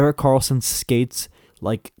 Erik Karlsson skates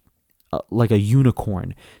like a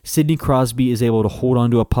unicorn. Sidney Crosby is able to hold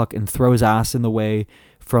onto a puck and throw his ass in the way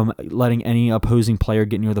from letting any opposing player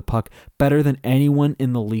get near the puck better than anyone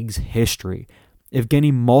in the league's history.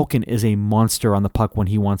 Evgeny Malkin is a monster on the puck when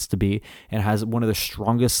he wants to be and has one of the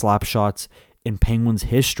strongest slap shots in Penguins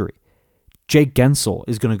history. Jake Gensel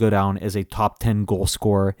is going to go down as a top 10 goal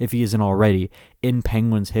scorer, if he isn't already, in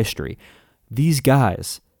Penguins history. These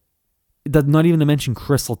guys, not even to mention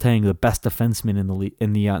Chris Letang, the best defenseman in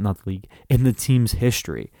the team's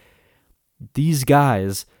history. These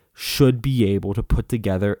guys should be able to put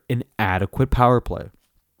together an adequate power play,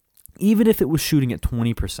 even if it was shooting at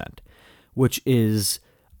 20%, which is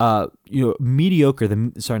mediocre.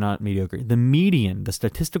 The median, the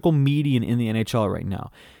statistical median in the NHL right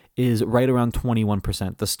now is right around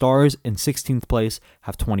 21%. The Stars in 16th place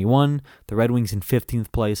have 21. The Red Wings in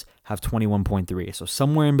 15th place have 21.3. So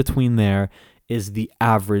somewhere in between there is the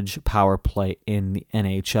average power play in the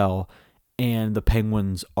NHL. And the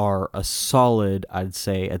Penguins are a solid, I'd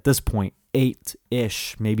say, at this point,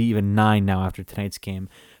 8-ish, maybe even 9 now after tonight's game,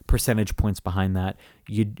 percentage points behind that.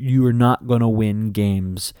 You are not going to win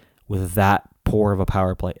games with that poor of a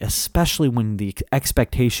power play, especially when the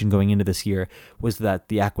expectation going into this year was that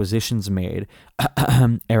the acquisitions made,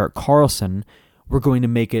 Erik Karlsson, were going to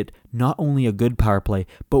make it not only a good power play,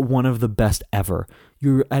 but one of the best ever.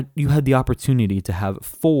 You had the opportunity to have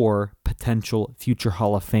 4 potential future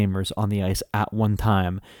Hall of Famers on the ice at one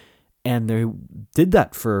time, and they did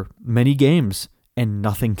that for many games, and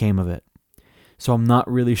nothing came of it. So I'm not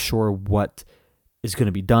really sure what is going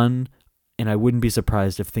to be done, and I wouldn't be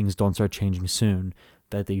surprised if things don't start changing soon,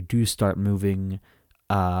 that they do start moving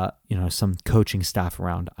some coaching staff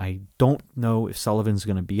around. I don't know if Sullivan's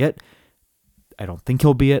going to be it. I don't think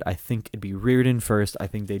he'll be it. I think it'd be Reardon first. I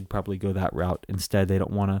think they'd probably go that route. Instead, they don't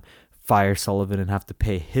want to fire Sullivan and have to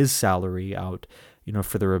pay his salary out,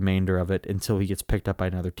 for the remainder of it until he gets picked up by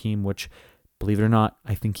another team, which, believe it or not,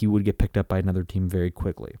 I think he would get picked up by another team very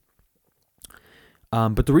quickly.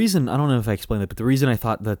 But the reason, I don't know if I explained it, but the reason I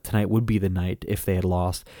thought that tonight would be the night if they had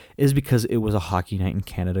lost is because it was a Hockey Night in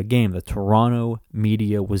Canada game. The Toronto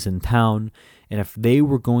media was in town, and if they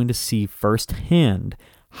were going to see firsthand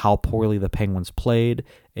how poorly the Penguins played,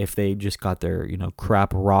 if they just got their,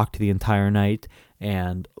 crap rocked the entire night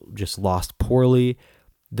and just lost poorly,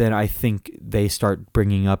 then I think they start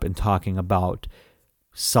bringing up and talking about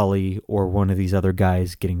Sully or one of these other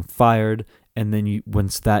guys getting fired. And then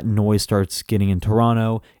once that noise starts getting in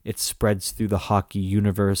Toronto, it spreads through the hockey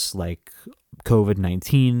universe like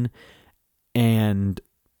COVID-19, and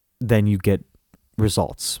then you get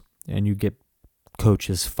results and you get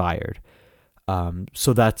coaches fired.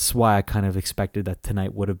 So that's why I kind of expected that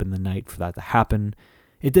tonight would have been the night for that to happen.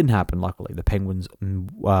 It didn't happen, luckily. The Penguins,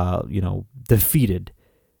 defeated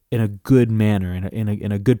in a good manner,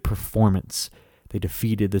 in a good performance. They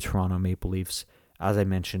defeated the Toronto Maple Leafs, as I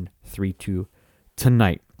mentioned, 3-2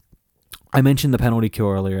 tonight. I mentioned the penalty kill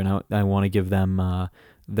earlier, and I want to give them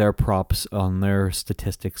their props on their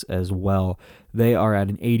statistics as well. They are at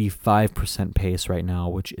an 85% pace right now,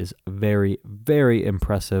 which is very, very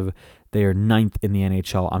impressive. They are 9th in the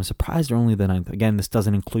NHL. I'm surprised they're only the 9th. Again, this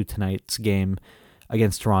doesn't include tonight's game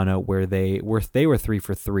against Toronto, where they were 3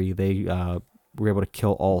 for 3. They were able to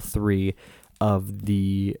kill all 3 of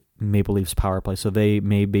the Maple Leafs power play, so they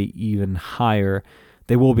may be even higher.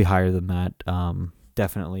 They will be higher than that,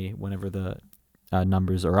 definitely, whenever the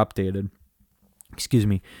numbers are updated. Excuse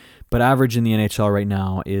me. But average in the NHL right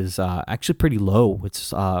now is actually pretty low.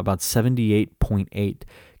 It's about 78.8.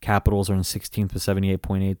 Capitals are in 16th with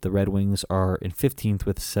 78.8. The Red Wings are in 15th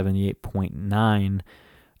with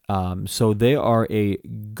 78.9. So they are a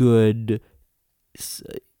good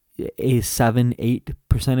 7-8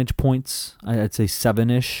 percentage points. I'd say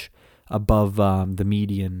 7-ish above the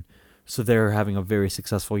median. So they're having a very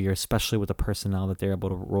successful year, especially with the personnel that they're able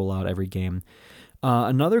to roll out every game.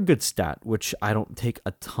 Another good stat, which I don't take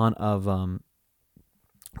a ton of, I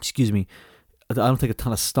don't take a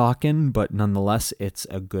ton of stock in, but nonetheless, it's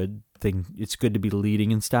a good thing. It's good to be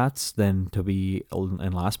leading in stats than to be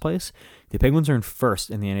in last place. The Penguins are in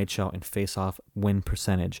first in the NHL in face-off win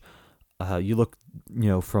percentage. You look,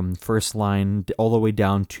 from first line all the way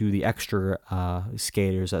down to the extra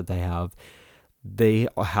skaters that they have. They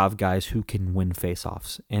have guys who can win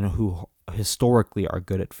face-offs and who historically are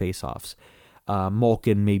good at face-offs.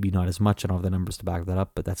 Malkin, maybe not as much. I don't have the numbers to back that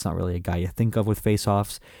up, but that's not really a guy you think of with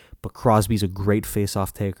face-offs. But Crosby's a great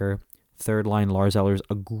face-off taker. Third line, Lars Eller's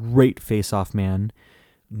a great face-off man.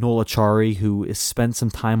 Noel Acciari, who has spent some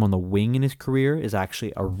time on the wing in his career, is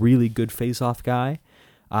actually a really good face-off guy.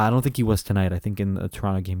 I don't think he was tonight. I think in the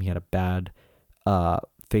Toronto game he had a bad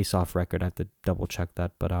face-off record. I have to double-check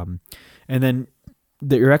that. But and then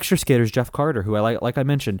your extra skater is Jeff Carter, who I like I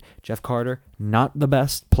mentioned. Jeff Carter, not the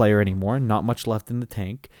best player anymore. Not much left in the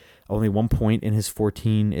tank. Only 1 point in his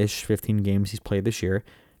 14-ish, 15 games he's played this year.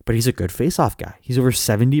 But he's a good face-off guy. He's over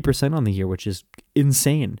 70% on the year, which is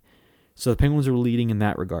insane. So the Penguins are leading in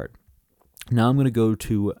that regard. Now I'm going to go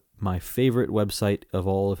to my favorite website of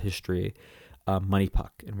all of history, Money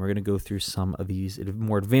Puck. And we're going to go through some of these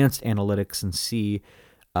more advanced analytics and see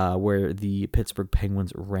where the Pittsburgh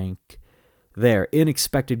Penguins rank there in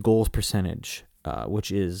expected goals percentage,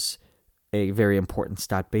 which is a very important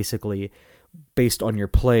stat. Basically, based on your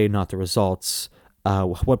play, not the results,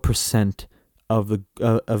 what percent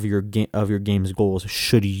of your game's goals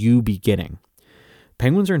should you be getting?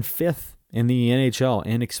 Penguins are in 5th in the NHL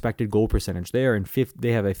in expected goal percentage. They are in 5th.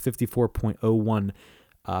 They have a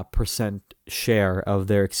 54.01% share of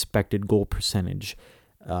their expected goal percentage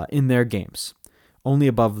in their games. Only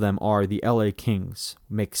above them are the LA Kings.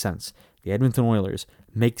 Makes sense. The Edmonton Oilers.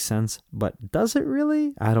 Makes sense, but does it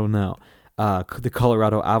really? I don't know. The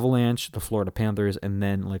Colorado Avalanche, the Florida Panthers, and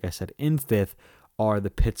then, like I said, in 5th are the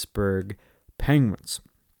Pittsburgh Penguins.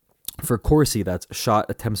 For Corsi, that's shot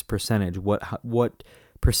attempts percentage. What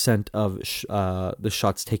percent of the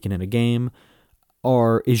shots taken in a game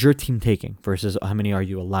is your team taking versus how many are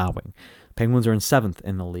you allowing? Penguins are in 7th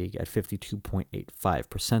in the league at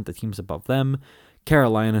 52.85%. The teams above them,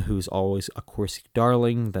 Carolina, who's always a Corsi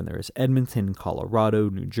darling. Then there's Edmonton, Colorado,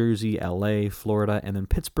 New Jersey, LA, Florida, and then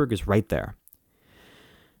Pittsburgh is right there.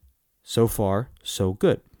 So far, so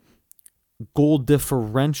good. Goal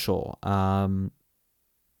differential.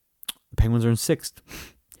 Penguins are in 6th.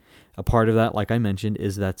 A part of that, like I mentioned,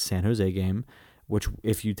 is that San Jose game, which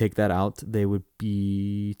if you take that out, they would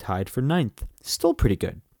be tied for 9th. Still pretty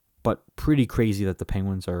good, but pretty crazy that the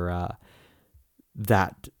Penguins are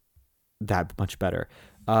that much better.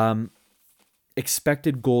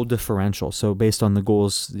 Expected goal differential. So based on the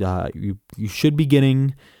goals you should be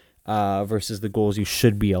getting versus the goals you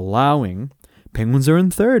should be allowing, Penguins are in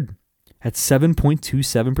 3rd at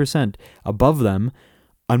 7.27%. Above them,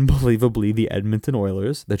 unbelievably, the Edmonton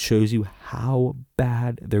Oilers. That shows you how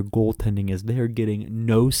bad their goaltending is. They're getting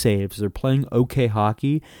no saves. They're playing okay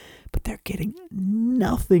hockey, but they're getting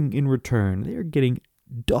nothing in return. They're getting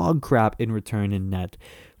dog crap in return in net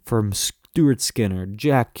from Stuart Skinner,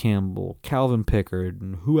 Jack Campbell, Calvin Pickard,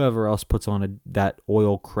 and whoever else puts on that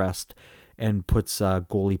oil crest and puts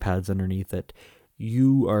goalie pads underneath it.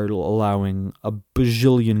 You are allowing a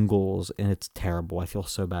bajillion goals, and it's terrible. I feel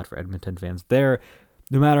so bad for Edmonton fans.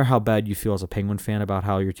 No matter how bad you feel as a Penguin fan about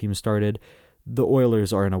how your team started, the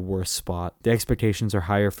Oilers are in a worse spot. The expectations are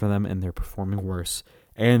higher for them, and they're performing worse.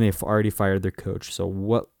 And they've already fired their coach. So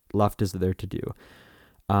what left is there to do?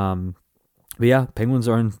 But yeah, Penguins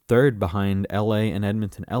are in 3rd behind LA and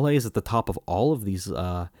Edmonton. LA is at the top of all of these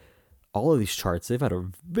charts. They've had a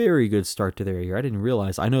very good start to their year. I didn't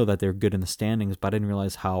realize. I know that they're good in the standings, but I didn't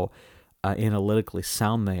realize how analytically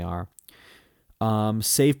sound they are.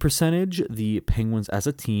 Save percentage, the Penguins as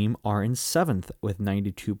a team are in 7th with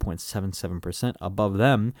 92.77%. Above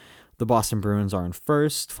them, the Boston Bruins are in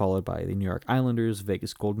 1st, followed by the New York Islanders,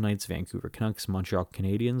 Vegas Golden Knights, Vancouver Canucks, Montreal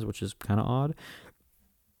Canadiens, which is kind of odd.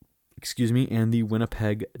 And the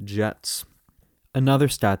Winnipeg Jets. Another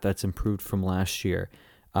stat that's improved from last year.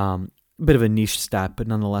 Bit of a niche stat, but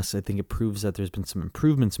nonetheless, I think it proves that there's been some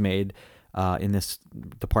improvements made in this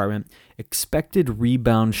department. Expected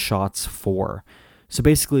rebound shots for. So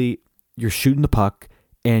basically, you're shooting the puck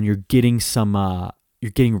and you're getting you're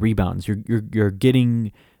getting rebounds. You're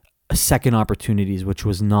getting second opportunities, which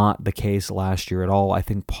was not the case last year at all. I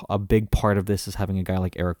think a big part of this is having a guy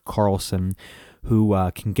like Erik Karlsson who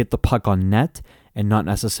can get the puck on net and not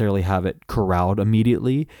necessarily have it corralled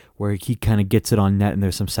immediately, where he kind of gets it on net and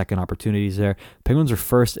there's some second opportunities there. Penguins are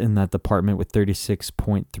 1st in that department with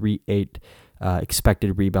 36.38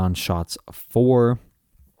 expected rebound shots for.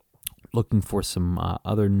 Looking for some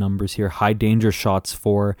other numbers here. High danger shots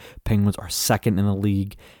for. Penguins are 2nd in the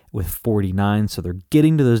league with 49, so they're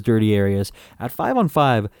getting to those dirty areas. At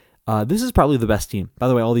 5-on-5, this is probably the best team. By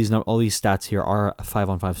the way, all these stats here are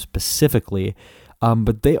 5-on-5 specifically,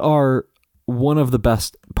 but they are one of the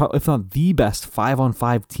best, if not the best,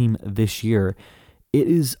 5-on-5 team this year. It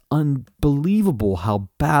is unbelievable how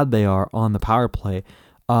bad they are on the power play.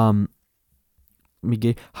 For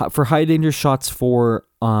high danger shots for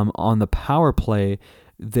on the power play,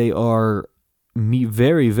 they are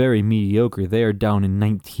very, very mediocre. They are down in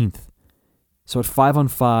 19th. So at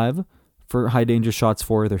 5-on-5 for high danger shots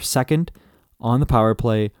for, they're 2nd on the power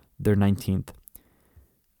play. They're 19th.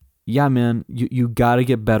 Yeah, man, you got to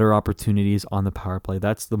get better opportunities on the power play.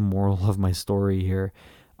 That's the moral of my story here.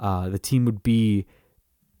 The team would be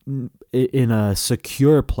in a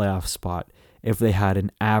secure playoff spot if they had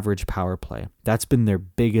an average power play. That's been their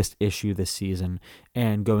biggest issue this season.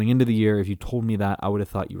 And going into the year, if you told me that, I would have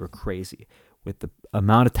thought you were crazy. With the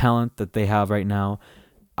amount of talent that they have right now,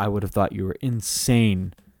 I would have thought you were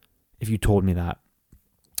insane if you told me that.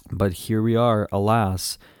 But here we are,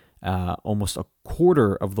 alas, almost a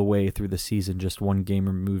quarter of the way through the season, just one game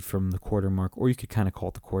removed from the quarter mark, or you could kind of call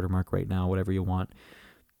it the quarter mark right now, whatever you want.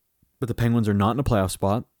 But the Penguins are not in a playoff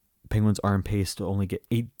spot. Penguins are on pace to only get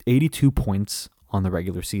 82 points on the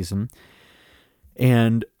regular season.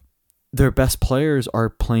 And their best players are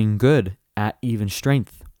playing good at even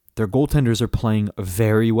strength. Their goaltenders are playing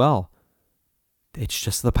very well. It's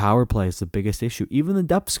just the power play is the biggest issue. Even the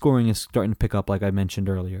depth scoring is starting to pick up, like I mentioned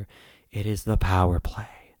earlier. It is the power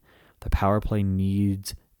play. The power play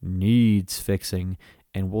needs fixing,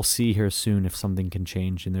 and we'll see here soon if something can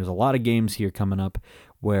change. And there's a lot of games here coming up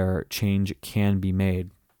where change can be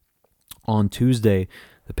made. On Tuesday,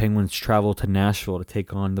 the Penguins travel to Nashville to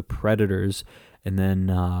take on the Predators, and then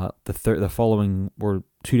the following, or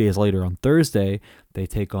 2 days later on Thursday, they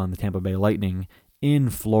take on the Tampa Bay Lightning in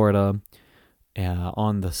Florida.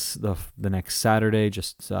 On the next Saturday,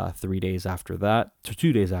 just 3 days after that,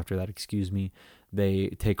 2 days after that, they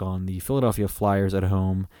take on the Philadelphia Flyers at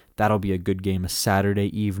home. That'll be a good game, a Saturday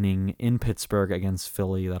evening in Pittsburgh against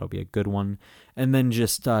Philly. That'll be a good one. And then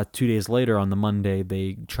just 2 days later on the Monday,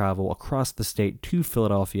 they travel across the state to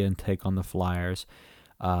Philadelphia and take on the Flyers.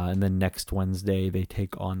 And then next Wednesday, they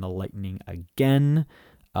take on the Lightning again,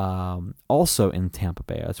 also in Tampa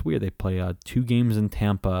Bay. That's weird. They play 2 games in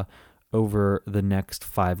Tampa over the next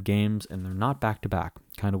 5 games, and they're not back-to-back.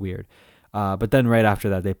 Kind of weird. But then right after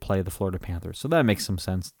that, they play the Florida Panthers. So that makes some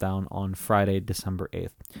sense down on Friday, December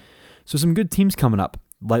 8th. So some good teams coming up.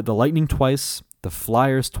 Like the Lightning twice, the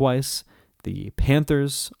Flyers twice, the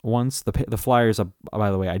Panthers once. The Flyers,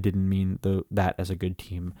 by the way, I didn't mean that as a good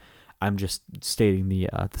team. I'm just stating the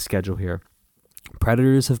schedule here.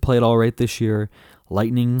 Predators have played all right this year.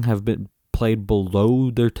 Lightning have been played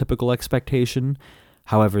below their typical expectation.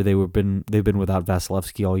 However, they've been without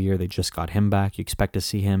Vasilevsky all year. They just got him back. You expect to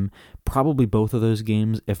see him probably both of those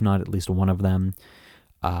games, if not at least one of them.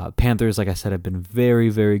 Panthers, like I said, have been very,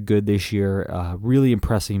 very good this year, really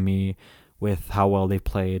impressing me with how well they've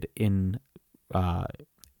played in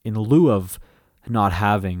lieu of not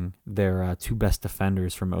having their 2 best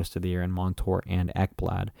defenders for most of the year in Montour and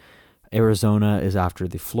Ekblad. Arizona is after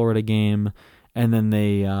the Florida game. And then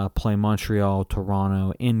they play Montreal,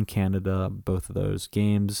 Toronto in Canada, both of those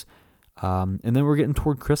games. And then we're getting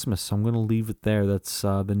toward Christmas, so I'm going to leave it there. That's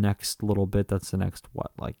the next little bit. That's the next,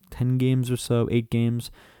 10 games or so, 8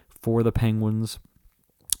 games for the Penguins.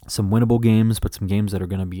 Some winnable games, but some games that are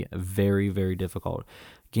going to be very, very difficult.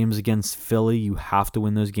 Games against Philly, you have to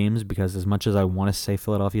win those games because as much as I want to say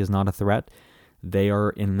Philadelphia is not a threat, they are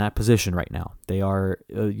in that position right now. They are,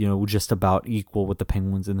 just about equal with the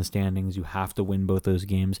Penguins in the standings. You have to win both those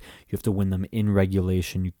games. You have to win them in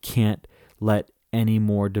regulation. You can't let any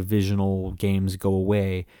more divisional games go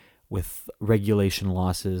away with regulation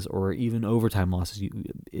losses or even overtime losses.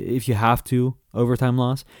 If you have to, overtime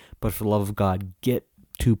loss, but for the love of God, get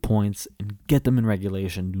 2 points and get them in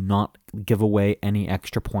regulation. Do not give away any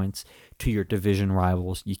extra points to your division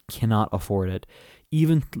rivals. You cannot afford it.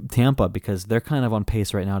 Even Tampa, because they're kind of on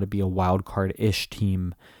pace right now to be a wild card-ish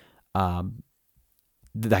team.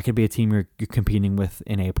 That could be a team you're competing with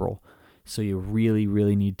in April. So you really,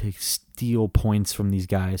 really need to steal points from these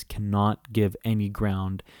guys. Cannot give any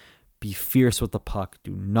ground. Be fierce with the puck.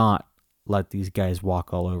 Do not let these guys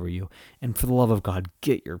walk all over you. And for the love of God,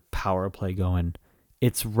 get your power play going.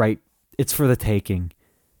 It's right. It's for the taking.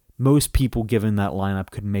 Most people given that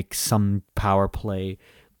lineup could make some power play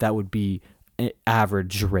that would be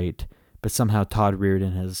average rate, but somehow Todd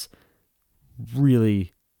Reirden has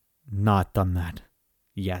really not done that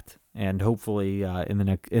yet. And hopefully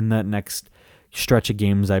in that next stretch of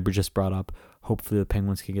games I just brought up, hopefully the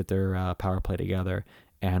Penguins can get their power play together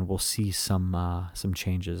and we'll see some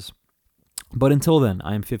changes. But until then,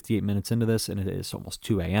 I'm 58 minutes into this and it is almost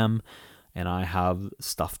 2 a.m. and I have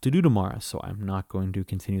stuff to do tomorrow, so I'm not going to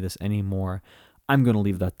continue this anymore. I'm going to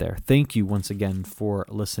leave that there. Thank you once again for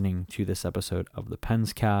listening to this episode of the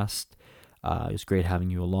Pens Cast. It was great having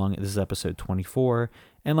you along. This is episode 24.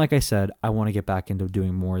 And like I said, I want to get back into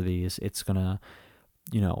doing more of these. It's going to,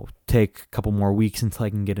 take a couple more weeks until I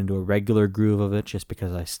can get into a regular groove of it just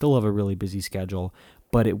because I still have a really busy schedule.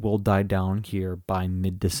 But it will die down here by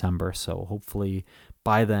mid-December. So hopefully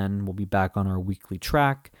by then we'll be back on our weekly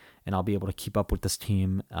track and I'll be able to keep up with this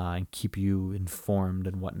team and keep you informed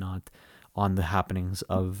and whatnot on the happenings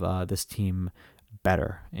of this team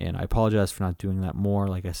better. And I apologize for not doing that more.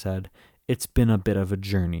 Like I said, it's been a bit of a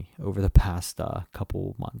journey over the past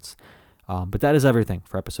couple months. But that is everything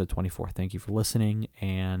for episode 24. Thank you for listening,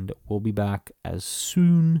 and we'll be back as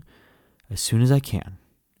soon as I can.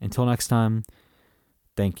 Until next time,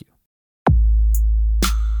 thank you.